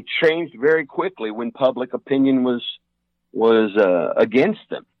they changed very quickly when public opinion was against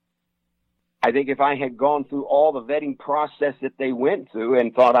them. I think if I had gone through all the vetting process that they went through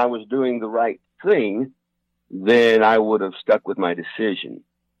and thought I was doing the right thing, then I would have stuck with my decision.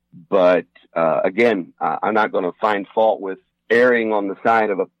 But again, I'm not going to find fault with erring on the side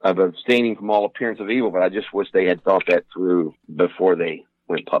of abstaining from all appearance of evil, but I just wish they had thought that through before they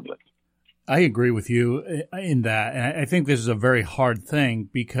went public. I agree with you in that. And I think this is a very hard thing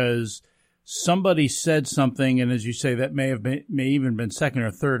because somebody said something, and as you say, that may even been second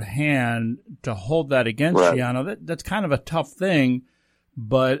or third hand to hold that against Schiano. That's kind of a tough thing,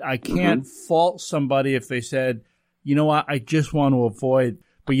 but I can't fault somebody if they said, you know what, I just want to avoid.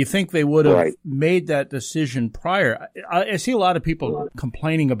 But you think they would have made that decision prior. I see a lot of people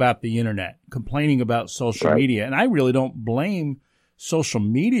complaining about the internet, complaining about social media, and I really don't blame social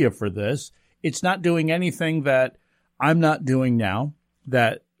media for this. It's not doing anything that I'm not doing now,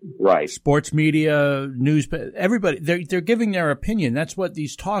 that sports media, news, everybody, they're giving their opinion. That's what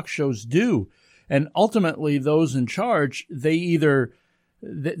these talk shows do. And ultimately, those in charge, the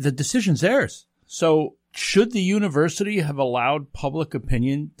decision's theirs. So should the university have allowed public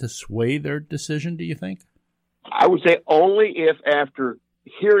opinion to sway their decision, do you think? I would say only if after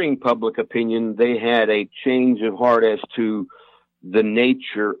hearing public opinion, they had a change of heart as to the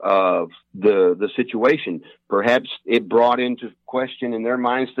nature of the situation. Perhaps it brought into question in their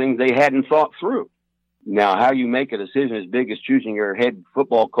minds things they hadn't thought through. Now, how you make a decision as big as choosing your head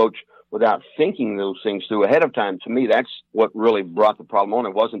football coach without thinking those things through ahead of time, to me, that's what really brought the problem on.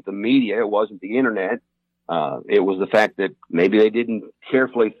 It wasn't the media. It wasn't the internet. It was the fact that maybe they didn't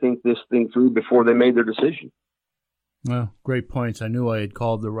carefully think this thing through before they made their decision. Well, great points. I knew I had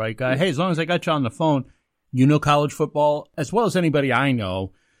called the right guy. Hey, as long as I got you on the phone, you know college football as well as anybody I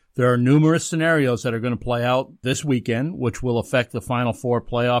know. There are numerous scenarios that are going to play out this weekend, which will affect the Final Four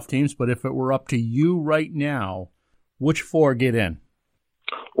playoff teams. But if it were up to you right now, which four get in?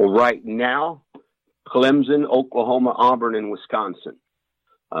 Well, right now, Clemson, Oklahoma, Auburn, and Wisconsin.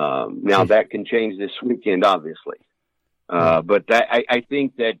 Now, that can change this weekend, obviously. But I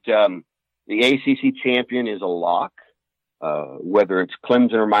think that the ACC champion is a lock. Whether it's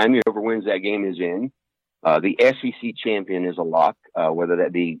Clemson or Miami, whoever wins that game is in. The SEC champion is a lock, whether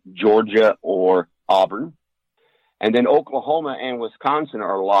that be Georgia or Auburn. And then Oklahoma and Wisconsin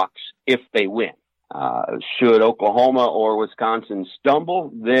are locks if they win. Should Oklahoma or Wisconsin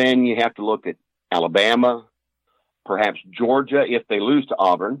stumble, then you have to look at Alabama, perhaps Georgia if they lose to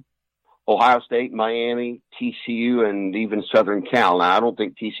Auburn, Ohio State, Miami, TCU, and even Southern Cal. Now, I don't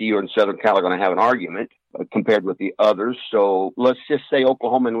think TCU and Southern Cal are going to have an argument compared with the others. So let's just say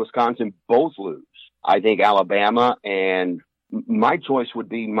Oklahoma and Wisconsin both lose. I think Alabama, and my choice would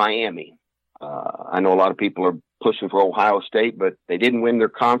be Miami. I know a lot of people are pushing for Ohio State, but they didn't win their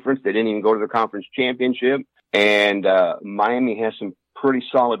conference. They didn't even go to the conference championship. And Miami has some pretty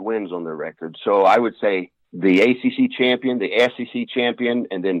solid wins on their record. So I would say the ACC champion, the SEC champion,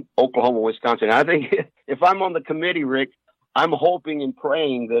 and then Oklahoma, Wisconsin. I think if I'm on the committee, Rick, I'm hoping and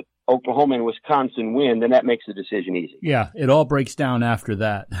praying that Oklahoma and Wisconsin win. Then that makes the decision easy. Yeah, it all breaks down after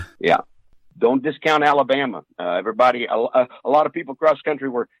that. Yeah. Don't discount Alabama. Everybody, a lot of people across the country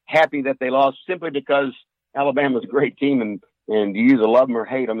were happy that they lost simply because Alabama's a great team, and you either love them or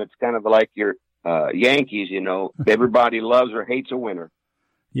hate them. It's kind of like your Yankees, you know. Everybody loves or hates a winner.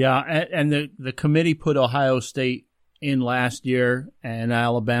 Yeah, and the committee put Ohio State in last year, and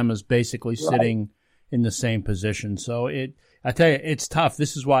Alabama's basically sitting in the same position. So I tell you, it's tough.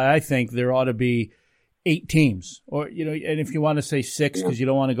 This is why I think there ought to be 8 teams, or and if you want to say 6 because you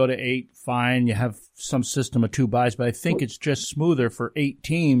don't want to go to 8, fine. You have some system of 2 byes, but I think it's just smoother for 8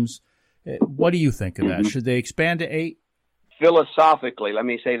 teams. What do you think of that? Should they expand to 8? Philosophically, let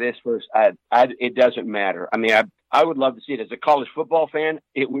me say this first. It doesn't matter. I mean, I would love to see it. As a college football fan,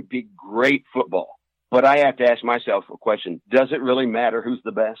 it would be great football. But I have to ask myself a question. Does it really matter who's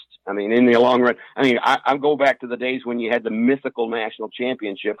the best? I mean, in the long run, I go back to the days when you had the mythical national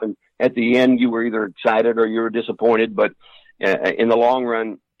championship, and at the end you were either excited or you were disappointed. But in the long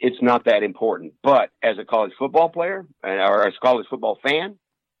run, it's not that important. But as a college football player or as a college football fan,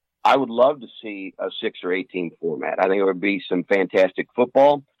 I would love to see a 6 or 8 team format. I think it would be some fantastic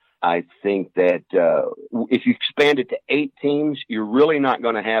football. I think that if you expand it to 8 teams, you're really not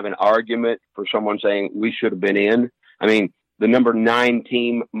going to have an argument for someone saying we should have been in. I mean, the number 9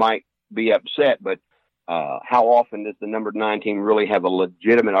 team might be upset, but how often does the number 9 team really have a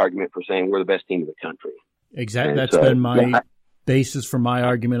legitimate argument for saying we're the best team in the country? Exactly. And that's been my basis for my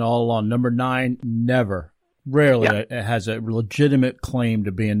argument all along. Number 9, never. Rarely has a legitimate claim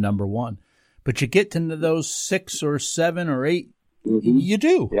to being number one. But you get to those 6 or 7 or 8, you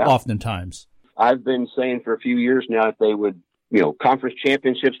do oftentimes. I've been saying for a few years now if they would, conference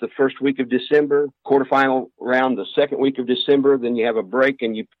championships the first week of December, quarterfinal round the second week of December, then you have a break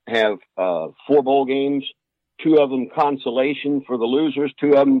and you have 4 bowl games, 2 of them consolation for the losers,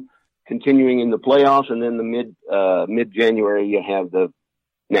 2 of them continuing in the playoffs, and then the mid-January you have the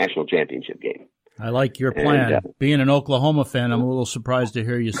national championship game. I like your plan. Being an Oklahoma fan, I'm a little surprised to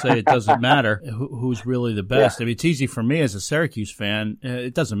hear you say it doesn't matter who's really the best. I mean, it's easy for me as a Syracuse fan.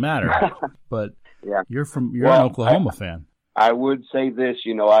 It doesn't matter. But you're an Oklahoma fan. I would say this,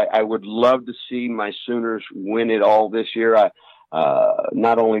 I would love to see my Sooners win it all this year.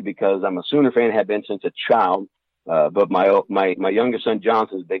 Not only because I'm a Sooner fan, have been since a child, but my youngest son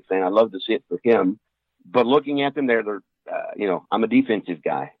Johnson's a big fan. I love to see it for him. But looking at them, they're I'm a defensive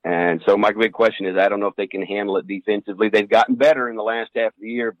guy. And so my big question is, I don't know if they can handle it defensively. They've gotten better in the last half of the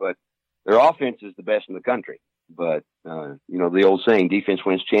year, but their offense is the best in the country. But, the old saying, defense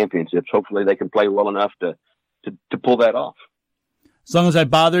wins championships. Hopefully they can play well enough to pull that off. As long as I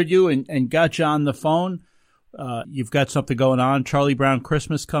bothered you and got you on the phone, you've got something going on. Charlie Brown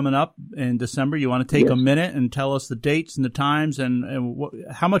Christmas coming up in December. You want to take a minute and tell us the dates and the times and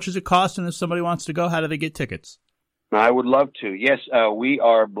how much is it costing if somebody wants to go? How do they get tickets? I would love to. Yes, we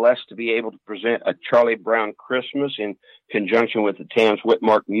are blessed to be able to present a Charlie Brown Christmas in conjunction with the Tams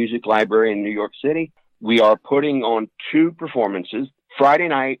Whitmark Music Library in New York City. We are putting on 2 performances, Friday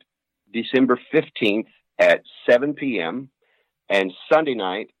night, December 15th at 7 p.m., and Sunday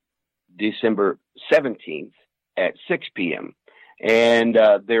night, December 17th at 6 p.m. And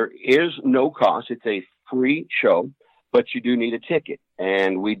there is no cost. It's a free show, but you do need a ticket.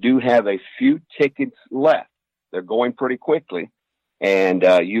 And we do have a few tickets left. They're going pretty quickly. And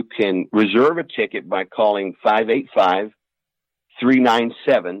you can reserve a ticket by calling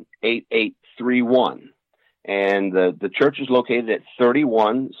 585-397-8831. And the church is located at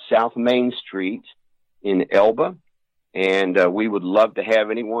 31 South Main Street in Elba. And we would love to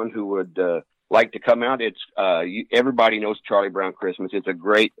have anyone who would like to come out. It's everybody knows Charlie Brown Christmas. It's a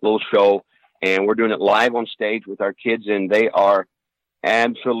great little show. And we're doing it live on stage with our kids. And they are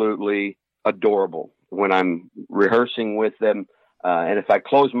absolutely adorable when I'm rehearsing with them. And if I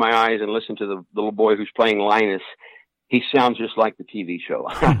close my eyes and listen to the little boy who's playing Linus, he sounds just like the TV show.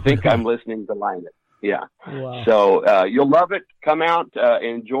 I think I'm listening to Linus. Yeah. Wow. So you'll love it. Come out,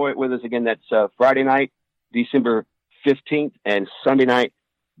 enjoy it with us. Again, that's Friday night, December 15th, and Sunday night,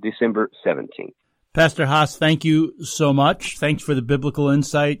 December 17th. Pastor Haas, thank you so much. Thanks for the biblical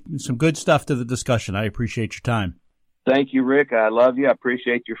insight and some good stuff to the discussion. I appreciate your time. Thank you, Rick. I love you. I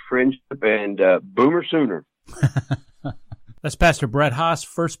appreciate your friendship, and Boomer Sooner. That's Pastor Brett Haas,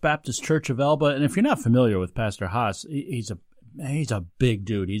 First Baptist Church of Elba. And if you're not familiar with Pastor Haas, he's a big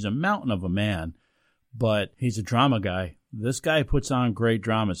dude. He's a mountain of a man, but he's a drama guy. This guy puts on great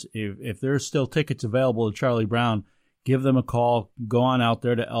dramas. If there's still tickets available to Charlie Brown, give them a call. Go on out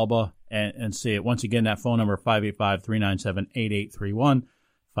there to Elba and see it. Once again, that phone number, 585-397-8831,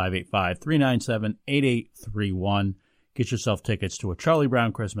 585-397-8831. Get yourself tickets to a Charlie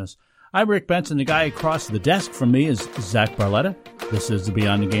Brown Christmas. I'm Rick Benson. The guy across the desk from me is Zach Barletta. This is the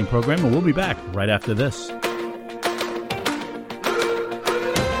Beyond the Game program, and we'll be back right after this. In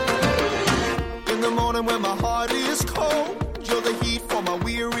the morning when my heart is cold, you're the heat for my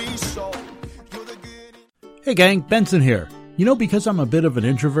weary soul. Hey gang, Benson here. Because I'm a bit of an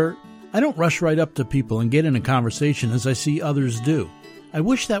introvert, I don't rush right up to people and get in a conversation as I see others do. I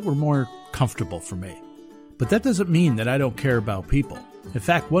wish that were more comfortable for me. But that doesn't mean that I don't care about people. In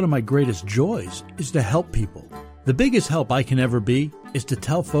fact, one of my greatest joys is to help people. The biggest help I can ever be is to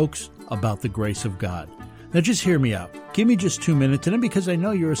tell folks about the grace of God. Now just hear me out. Give me just 2 minutes, and then because I know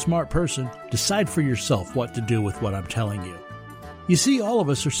you're a smart person, decide for yourself what to do with what I'm telling you. You see, all of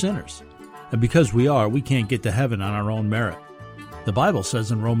us are sinners. And because we are, we can't get to heaven on our own merit. The Bible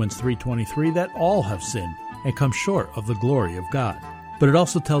says in Romans 3:23 that all have sinned and come short of the glory of God. But it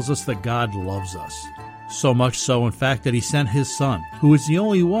also tells us that God loves us. So much so, in fact, that he sent his Son, who is the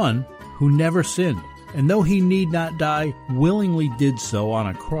only one who never sinned. And though he need not die, willingly did so on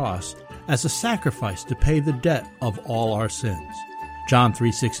a cross as a sacrifice to pay the debt of all our sins. John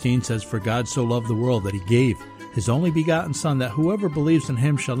 3:16 says, "For God so loved the world that he gave his only begotten Son, that whoever believes in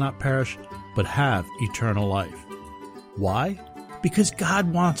him shall not perish, but have eternal life." Why? Because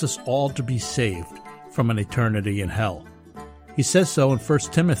God wants us all to be saved from an eternity in hell. He says so in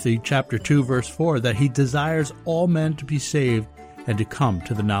 1 Timothy chapter 2, verse 4, that he desires all men to be saved and to come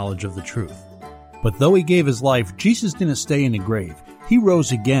to the knowledge of the truth. But though he gave his life, Jesus didn't stay in the grave. He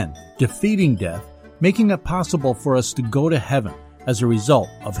rose again, defeating death, making it possible for us to go to heaven as a result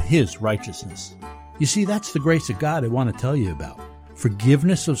of His righteousness. You see, that's the grace of God I want to tell you about.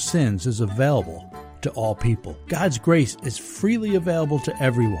 Forgiveness of sins is available to all people. God's grace is freely available to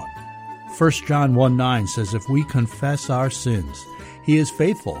everyone. 1 John 1:9 says, if we confess our sins, He is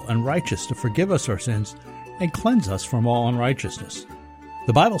faithful and righteous to forgive us our sins and cleanse us from all unrighteousness.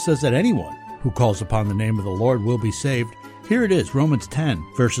 The Bible says that anyone who calls upon the name of the Lord will be saved. Here it is, Romans 10,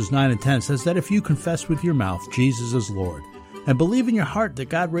 verses 9 and 10 says that if you confess with your mouth Jesus is Lord and believe in your heart that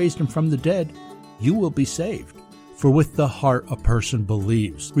God raised Him from the dead, you will be saved. For with the heart a person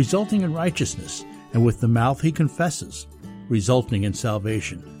believes, resulting in righteousness, and with the mouth he confesses, resulting in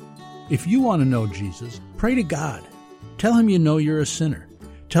salvation. If you want to know Jesus, pray to God. Tell Him you know you're a sinner.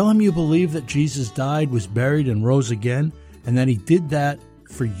 Tell Him you believe that Jesus died, was buried, and rose again, and that He did that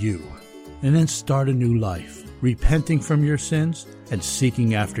for you. And then start a new life, repenting from your sins and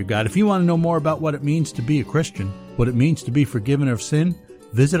seeking after God. If you want to know more about what it means to be a Christian, what it means to be forgiven of sin,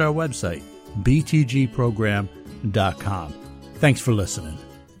 visit our website, btgprogram.com. Thanks for listening.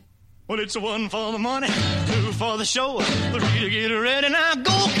 Well, it's one for the money, two for the show, three to get ready. Now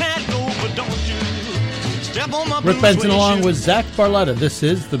go, cat, go, but don't you step on my Rick Benson along with Zach Barletta. This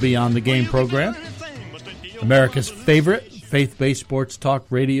is the Beyond the Game program, America's favorite faith-based sports talk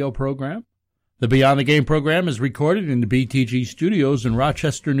radio program. The Beyond the Game program is recorded in the BTG studios in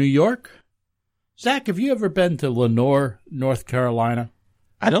Rochester, New York. Zach, have you ever been to Lenoir, North Carolina?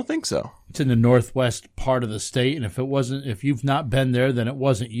 I don't think so. It's in the northwest part of the state, and if you've not been there, then it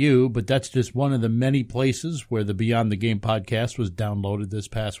wasn't you, but that's just one of the many places where the Beyond the Game podcast was downloaded this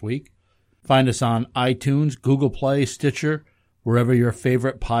past week. Find us on iTunes, Google Play, Stitcher, wherever your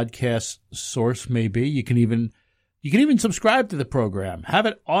favorite podcast source may be. You can even subscribe to the program. Have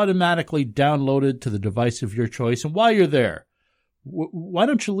it automatically downloaded to the device of your choice. And while you're there, why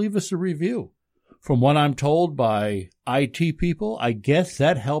don't you leave us a review? From what I'm told by IT people, I guess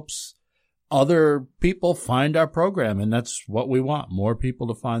that helps other people find our program, and that's what we want, more people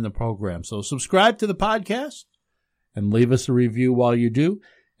to find the program. So subscribe to the podcast and leave us a review while you do.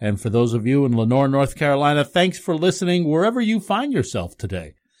 And for those of you in Lenoir, North Carolina, thanks for listening wherever you find yourself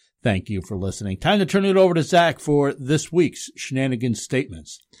today. Thank you for listening. Time to turn it over to Zach for this week's Shenanigans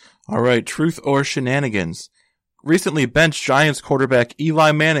Statements. All right, truth or shenanigans. Recently benched Giants quarterback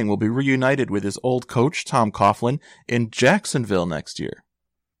Eli Manning will be reunited with his old coach, Tom Coughlin, in Jacksonville next year.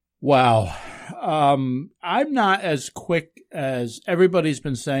 Wow. I'm not as quick as everybody's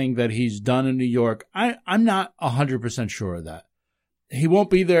been saying that he's done in New York. I'm not 100% sure of that. He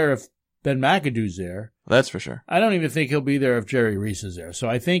won't be there if Ben McAdoo's there. That's for sure. I don't even think he'll be there if Jerry Reese is there. So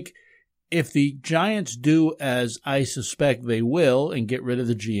I think if the Giants do as I suspect they will and get rid of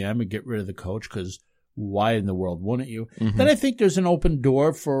the GM and get rid of the coach, because why in the world wouldn't you? Mm-hmm. Then I think there's an open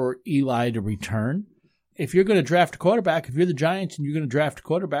door for Eli to return. If you're going to draft a quarterback, if you're the Giants and you're going to draft a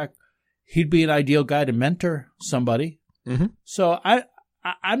quarterback, he'd be an ideal guy to mentor somebody. Mm-hmm. So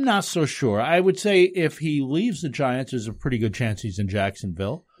I'm not so sure. I would say if he leaves the Giants, there's a pretty good chance he's in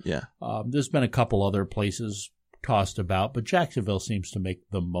Jacksonville. Yeah. There's been a couple other places tossed about, but Jacksonville seems to make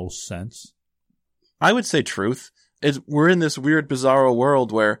the most sense. I would say truth. We're in this weird, bizarro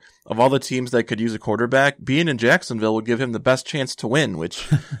world where of all the teams that could use a quarterback, being in Jacksonville would give him the best chance to win, which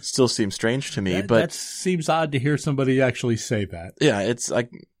still seems strange to me. That seems odd to hear somebody actually say that. Yeah, it's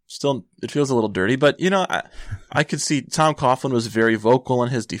like it feels a little dirty, but I could see Tom Coughlin was very vocal on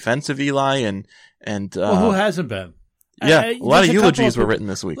his defense of Eli, and who hasn't been? Yeah, a lot of eulogies were written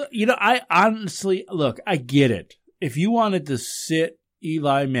this week. I honestly look. I get it. If you wanted to sit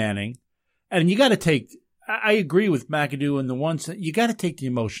Eli Manning, and you got to take. I agree with McAdoo and the ones that you got to take the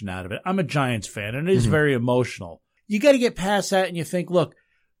emotion out of it. I'm a Giants fan, and it is very emotional. You got to get past that, and you think, look,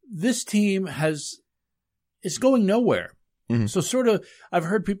 this team is going nowhere. Mm-hmm. So sort of, I've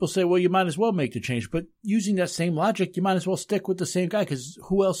heard people say, well, you might as well make the change. But using that same logic, you might as well stick with the same guy because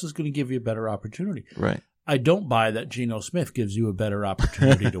who else is going to give you a better opportunity? Right. I don't buy that Geno Smith gives you a better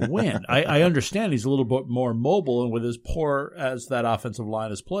opportunity to win. I understand he's a little bit more mobile, and with as poor as that offensive line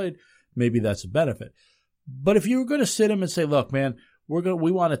has played, maybe that's a benefit. But if you were going to sit him and say, look, man,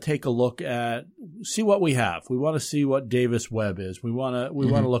 we want to take a look at, see what we have. We want to see what Davis Webb is. We want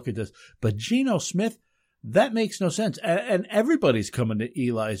to look at this. But Geno Smith, that makes no sense. And everybody's coming to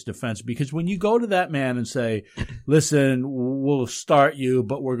Eli's defense because when you go to that man and say, listen, we'll start you,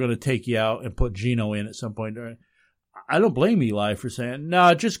 but we're going to take you out and put Geno in at some point. I don't blame Eli for saying,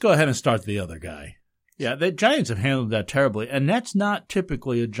 no, just go ahead and start the other guy. Yeah, the Giants have handled that terribly. And that's not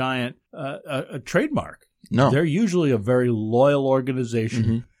typically a Giant a trademark. No. They're usually a very loyal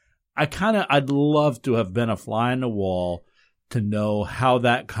organization. Mm-hmm. I'd love to have been a fly on the wall to know how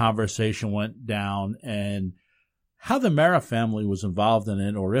that conversation went down and how the Mara family was involved in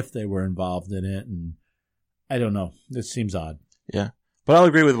it, or if they were involved in it. And I don't know. It seems odd. Yeah. But I'll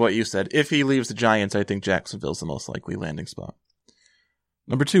agree with what you said. If he leaves the Giants, I think Jacksonville's the most likely landing spot.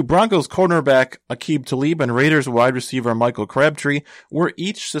 Number 2, Broncos cornerback Aqib Talib and Raiders wide receiver Michael Crabtree were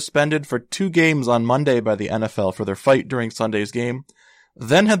each suspended for 2 games on Monday by the NFL for their fight during Sunday's game,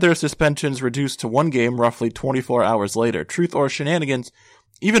 then had their suspensions reduced to 1 game roughly 24 hours later. Truth or shenanigans?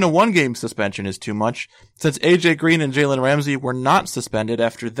 Even a 1-game suspension is too much, since A.J. Green and Jalen Ramsey were not suspended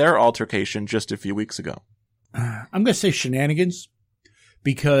after their altercation just a few weeks ago. I'm going to say shenanigans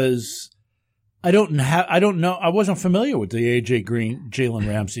because I don't know. I wasn't familiar with the A.J. Green, Jalen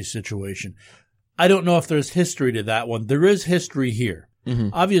Ramsey situation. I don't know if there's history to that one. There is history here. Mm-hmm.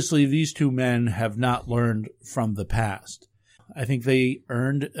 Obviously, these 2 men have not learned from the past. I think they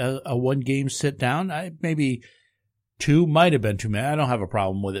earned a 1-game sit down. Maybe 2 might have been too many. I don't have a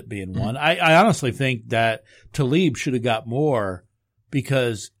problem with it being 1. I honestly think that Talib should have got more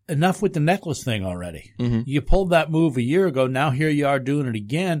because enough with the necklace thing already. Mm-hmm. You pulled that move a year ago. Now here you are doing it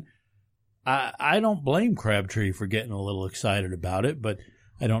again. I don't blame Crabtree for getting a little excited about it, but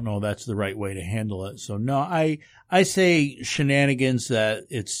I don't know that's the right way to handle it. So no, I say shenanigans that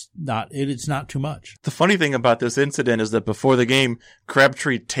it's not too much. The funny thing about this incident is that before the game,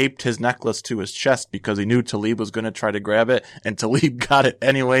 Crabtree taped his necklace to his chest because he knew Talib was going to try to grab it, and Talib got it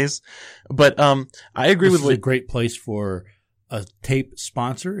anyways. But I agree this with is a great place for a tape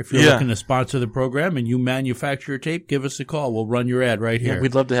sponsor. If you're looking to sponsor the program and you manufacture tape, give us a call. We'll run your ad right here. Yeah,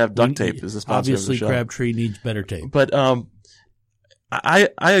 we'd love to have duct tape as a sponsor Obviously, of the show. Crabtree needs better tape. But I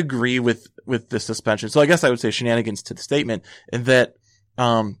agree with the suspension. So I guess I would say shenanigans to the statement in that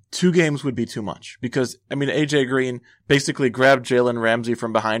 2 games would be too much because, I mean, A.J. Green basically grabbed Jalen Ramsey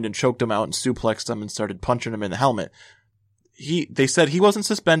from behind and choked him out and suplexed him and started punching him in the helmet. They said he wasn't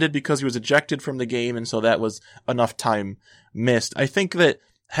suspended because he was ejected from the game, and so that was enough time missed. I think that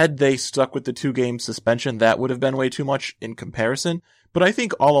had they stuck with the 2-game suspension, that would have been way too much in comparison. But I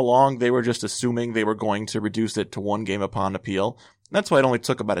think all along they were just assuming they were going to reduce it to 1 game upon appeal. That's why it only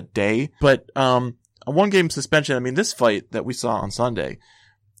took about a day. But a 1-game suspension, I mean, this fight that we saw on Sunday,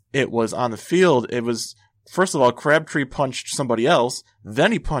 it was on the field. It was, first of all, Crabtree punched somebody else.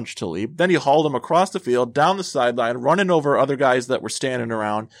 Then he punched Talib. Then he hauled him across the field, down the sideline, running over other guys that were standing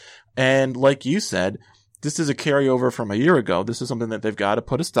around. And like you said, this is a carryover from a year ago. This is something that they've got to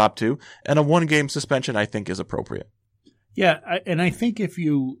put a stop to. And a 1-game suspension, I think, is appropriate. Yeah, and I think if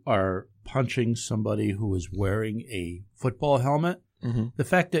you are punching somebody who is wearing a football helmet, the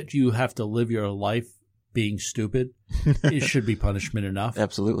fact that you have to live your life being stupid, it should be punishment enough.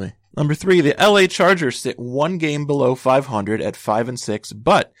 Absolutely. Number 3, the LA Chargers sit 1 game below 500 at 5-6,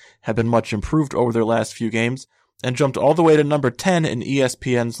 but have been much improved over their last few games and jumped all the way to number 10 in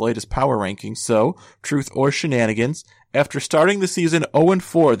ESPN's latest power rankings. So, truth or shenanigans, after starting the season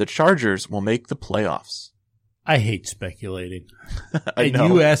 0-4, the Chargers will make the playoffs. I hate speculating. I know.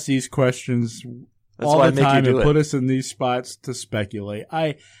 And you ask these questions all the time and put us in these spots to speculate.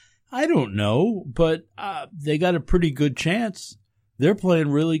 I don't know, but they got a pretty good chance. They're playing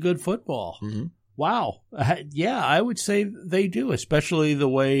really good football. Mm-hmm. Wow. Yeah, I would say they do, especially the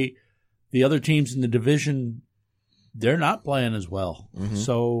way the other teams in the division, they're not playing as well. Mm-hmm.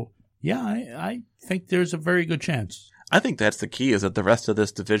 So, yeah, I think there's a very good chance. I think that's the key, is that the rest of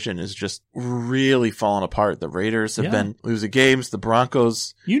this division is just really falling apart. The Raiders have been losing games. The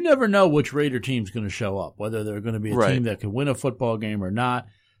Broncos. You never know which Raider team's going to show up, whether they're going to be a team that can win a football game or not.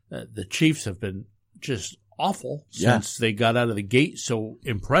 The Chiefs have been just awful since they got out of the gate so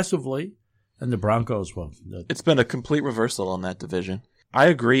impressively. And the Broncos, well. It's been a complete reversal on that division. I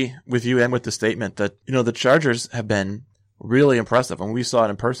agree with you and with the statement that, the Chargers have been really impressive. And we saw it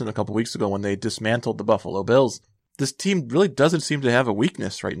in person a couple weeks ago when they dismantled the Buffalo Bills. This team really doesn't seem to have a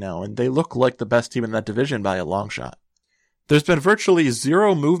weakness right now, and they look like the best team in that division by a long shot. There's been virtually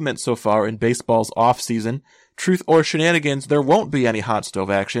zero movement so far in baseball's off-season. Truth or shenanigans, there won't be any hot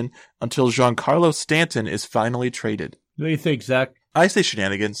stove action until Giancarlo Stanton is finally traded. What do you think, Zach? I say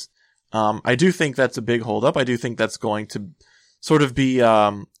shenanigans. I do think that's a big holdup. I do think that's going to sort of be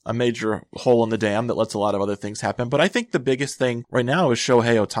a major hole in the dam that lets a lot of other things happen. But I think the biggest thing right now is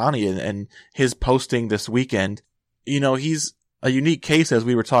Shohei Ohtani and his posting this weekend. He's a unique case, as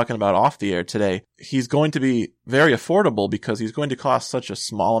we were talking about off the air today. He's going to be very affordable because he's going to cost such a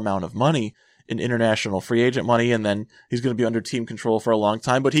small amount of money in international free agent money, and then he's going to be under team control for a long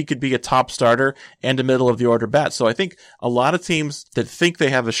time, but he could be a top starter and a middle of the order bat. So I think a lot of teams that think they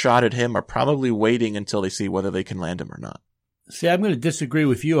have a shot at him are probably waiting until they see whether they can land him or not. See, I'm going to disagree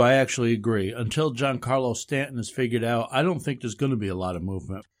with you. I actually agree. Until Giancarlo Stanton is figured out, I don't think there's going to be a lot of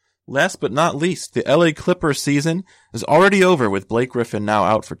movement. Last but not least, the LA Clippers season is already over with Blake Griffin now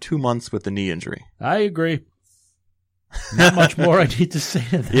out for 2 months with the knee injury. I agree. Not much more I need to say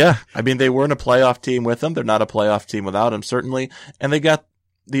to that. Yeah, I mean, they weren't a playoff team with him. They're not a playoff team without him, certainly. And they got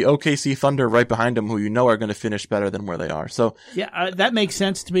the OKC Thunder right behind him, who you know are going to finish better than where they are. So yeah, that makes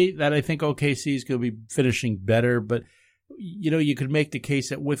sense to me, that I think OKC is going to be finishing better. But, you know, you could make the case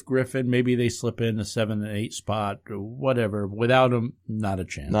that with Griffin, maybe they slip in the 7 and 8 spot or whatever. Without him, not a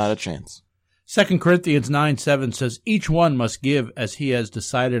chance. Not a chance. 2 Corinthians 9:7 says, each one must give as he has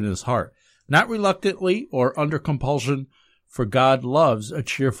decided in his heart, not reluctantly or under compulsion, for God loves a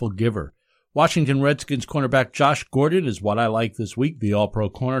cheerful giver. Washington Redskins cornerback Josh Gordon is what I like this week. The All-Pro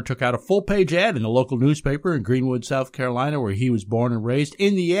corner took out a full-page ad in the local newspaper in Greenwood, South Carolina, where he was born and raised.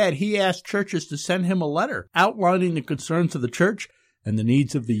 In the ad, he asked churches to send him a letter outlining the concerns of the church and the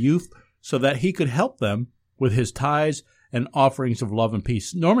needs of the youth so that he could help them with his tithes and offerings of love and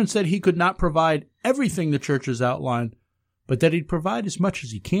peace. Norman said he could not provide everything the churches outlined, but that he'd provide as much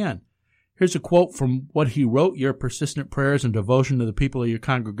as he can. Here's a quote from what he wrote: your persistent prayers and devotion to the people of your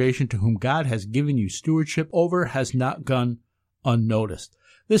congregation to whom God has given you stewardship over has not gone unnoticed.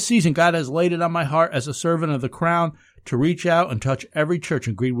 This season, God has laid it on my heart as a servant of the crown to reach out and touch every church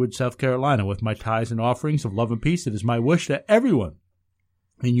in Greenwood, South Carolina with my tithes and offerings of love and peace. It is my wish that everyone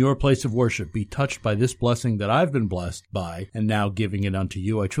in your place of worship be touched by this blessing that I've been blessed by and now giving it unto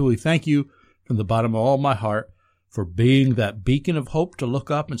you. I truly thank you from the bottom of all my heart for being that beacon of hope to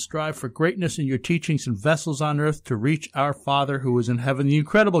look up and strive for greatness in your teachings and vessels on earth to reach our Father who is in heaven. The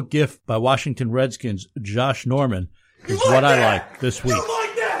incredible gift by Washington Redskins Josh Norman is what I like this week.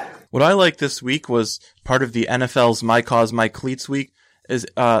 What I like this week was part of the NFL's My Cause, My Cleats week. Is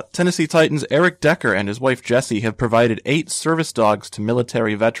Tennessee Titans Eric Decker and his wife Jessie have provided 8 service dogs to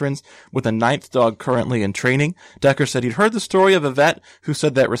military veterans, with a 9th dog currently in training. Decker said he'd heard the story of a vet who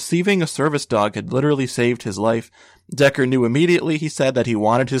said that receiving a service dog had literally saved his life. Decker knew immediately, he said, that he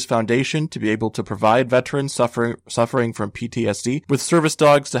wanted his foundation to be able to provide veterans suffering from PTSD with service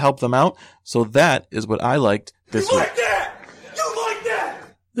dogs to help them out. So that is what I liked this week. You like that?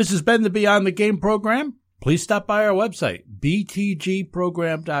 This has been the Beyond the Game program. Please stop by our website,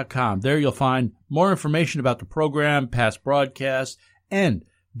 btgprogram.com. There you'll find more information about the program, past broadcasts, and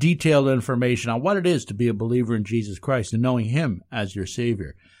detailed information on what it is to be a believer in Jesus Christ and knowing Him as your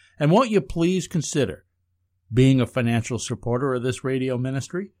Savior. And won't you please consider being a financial supporter of this radio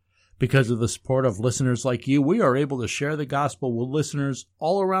ministry? Because of the support of listeners like you, we are able to share the gospel with listeners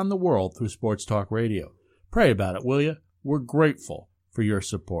all around the world through Sports Talk Radio. Pray about it, will you? We're grateful for your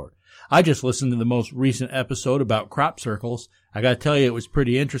support. I just listened to the most recent episode about crop circles. I got to tell you, it was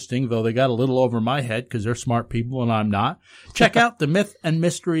pretty interesting, though they got a little over my head because they're smart people and I'm not. Check out the Myth and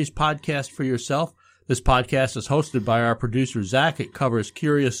Mysteries podcast for yourself. This podcast is hosted by our producer, Zach. It covers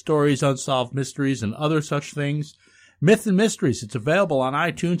curious stories, unsolved mysteries, and other such things. Myth and Mysteries. It's available on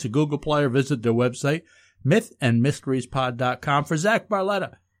iTunes and Google Play, or visit their website, mythandmysteriespod.com. For Zach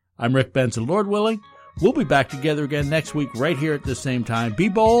Barletta, I'm Rick Benson. Lord willing, we'll be back together again next week right here at the same time. Be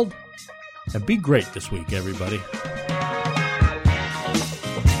bold and be great this week, everybody.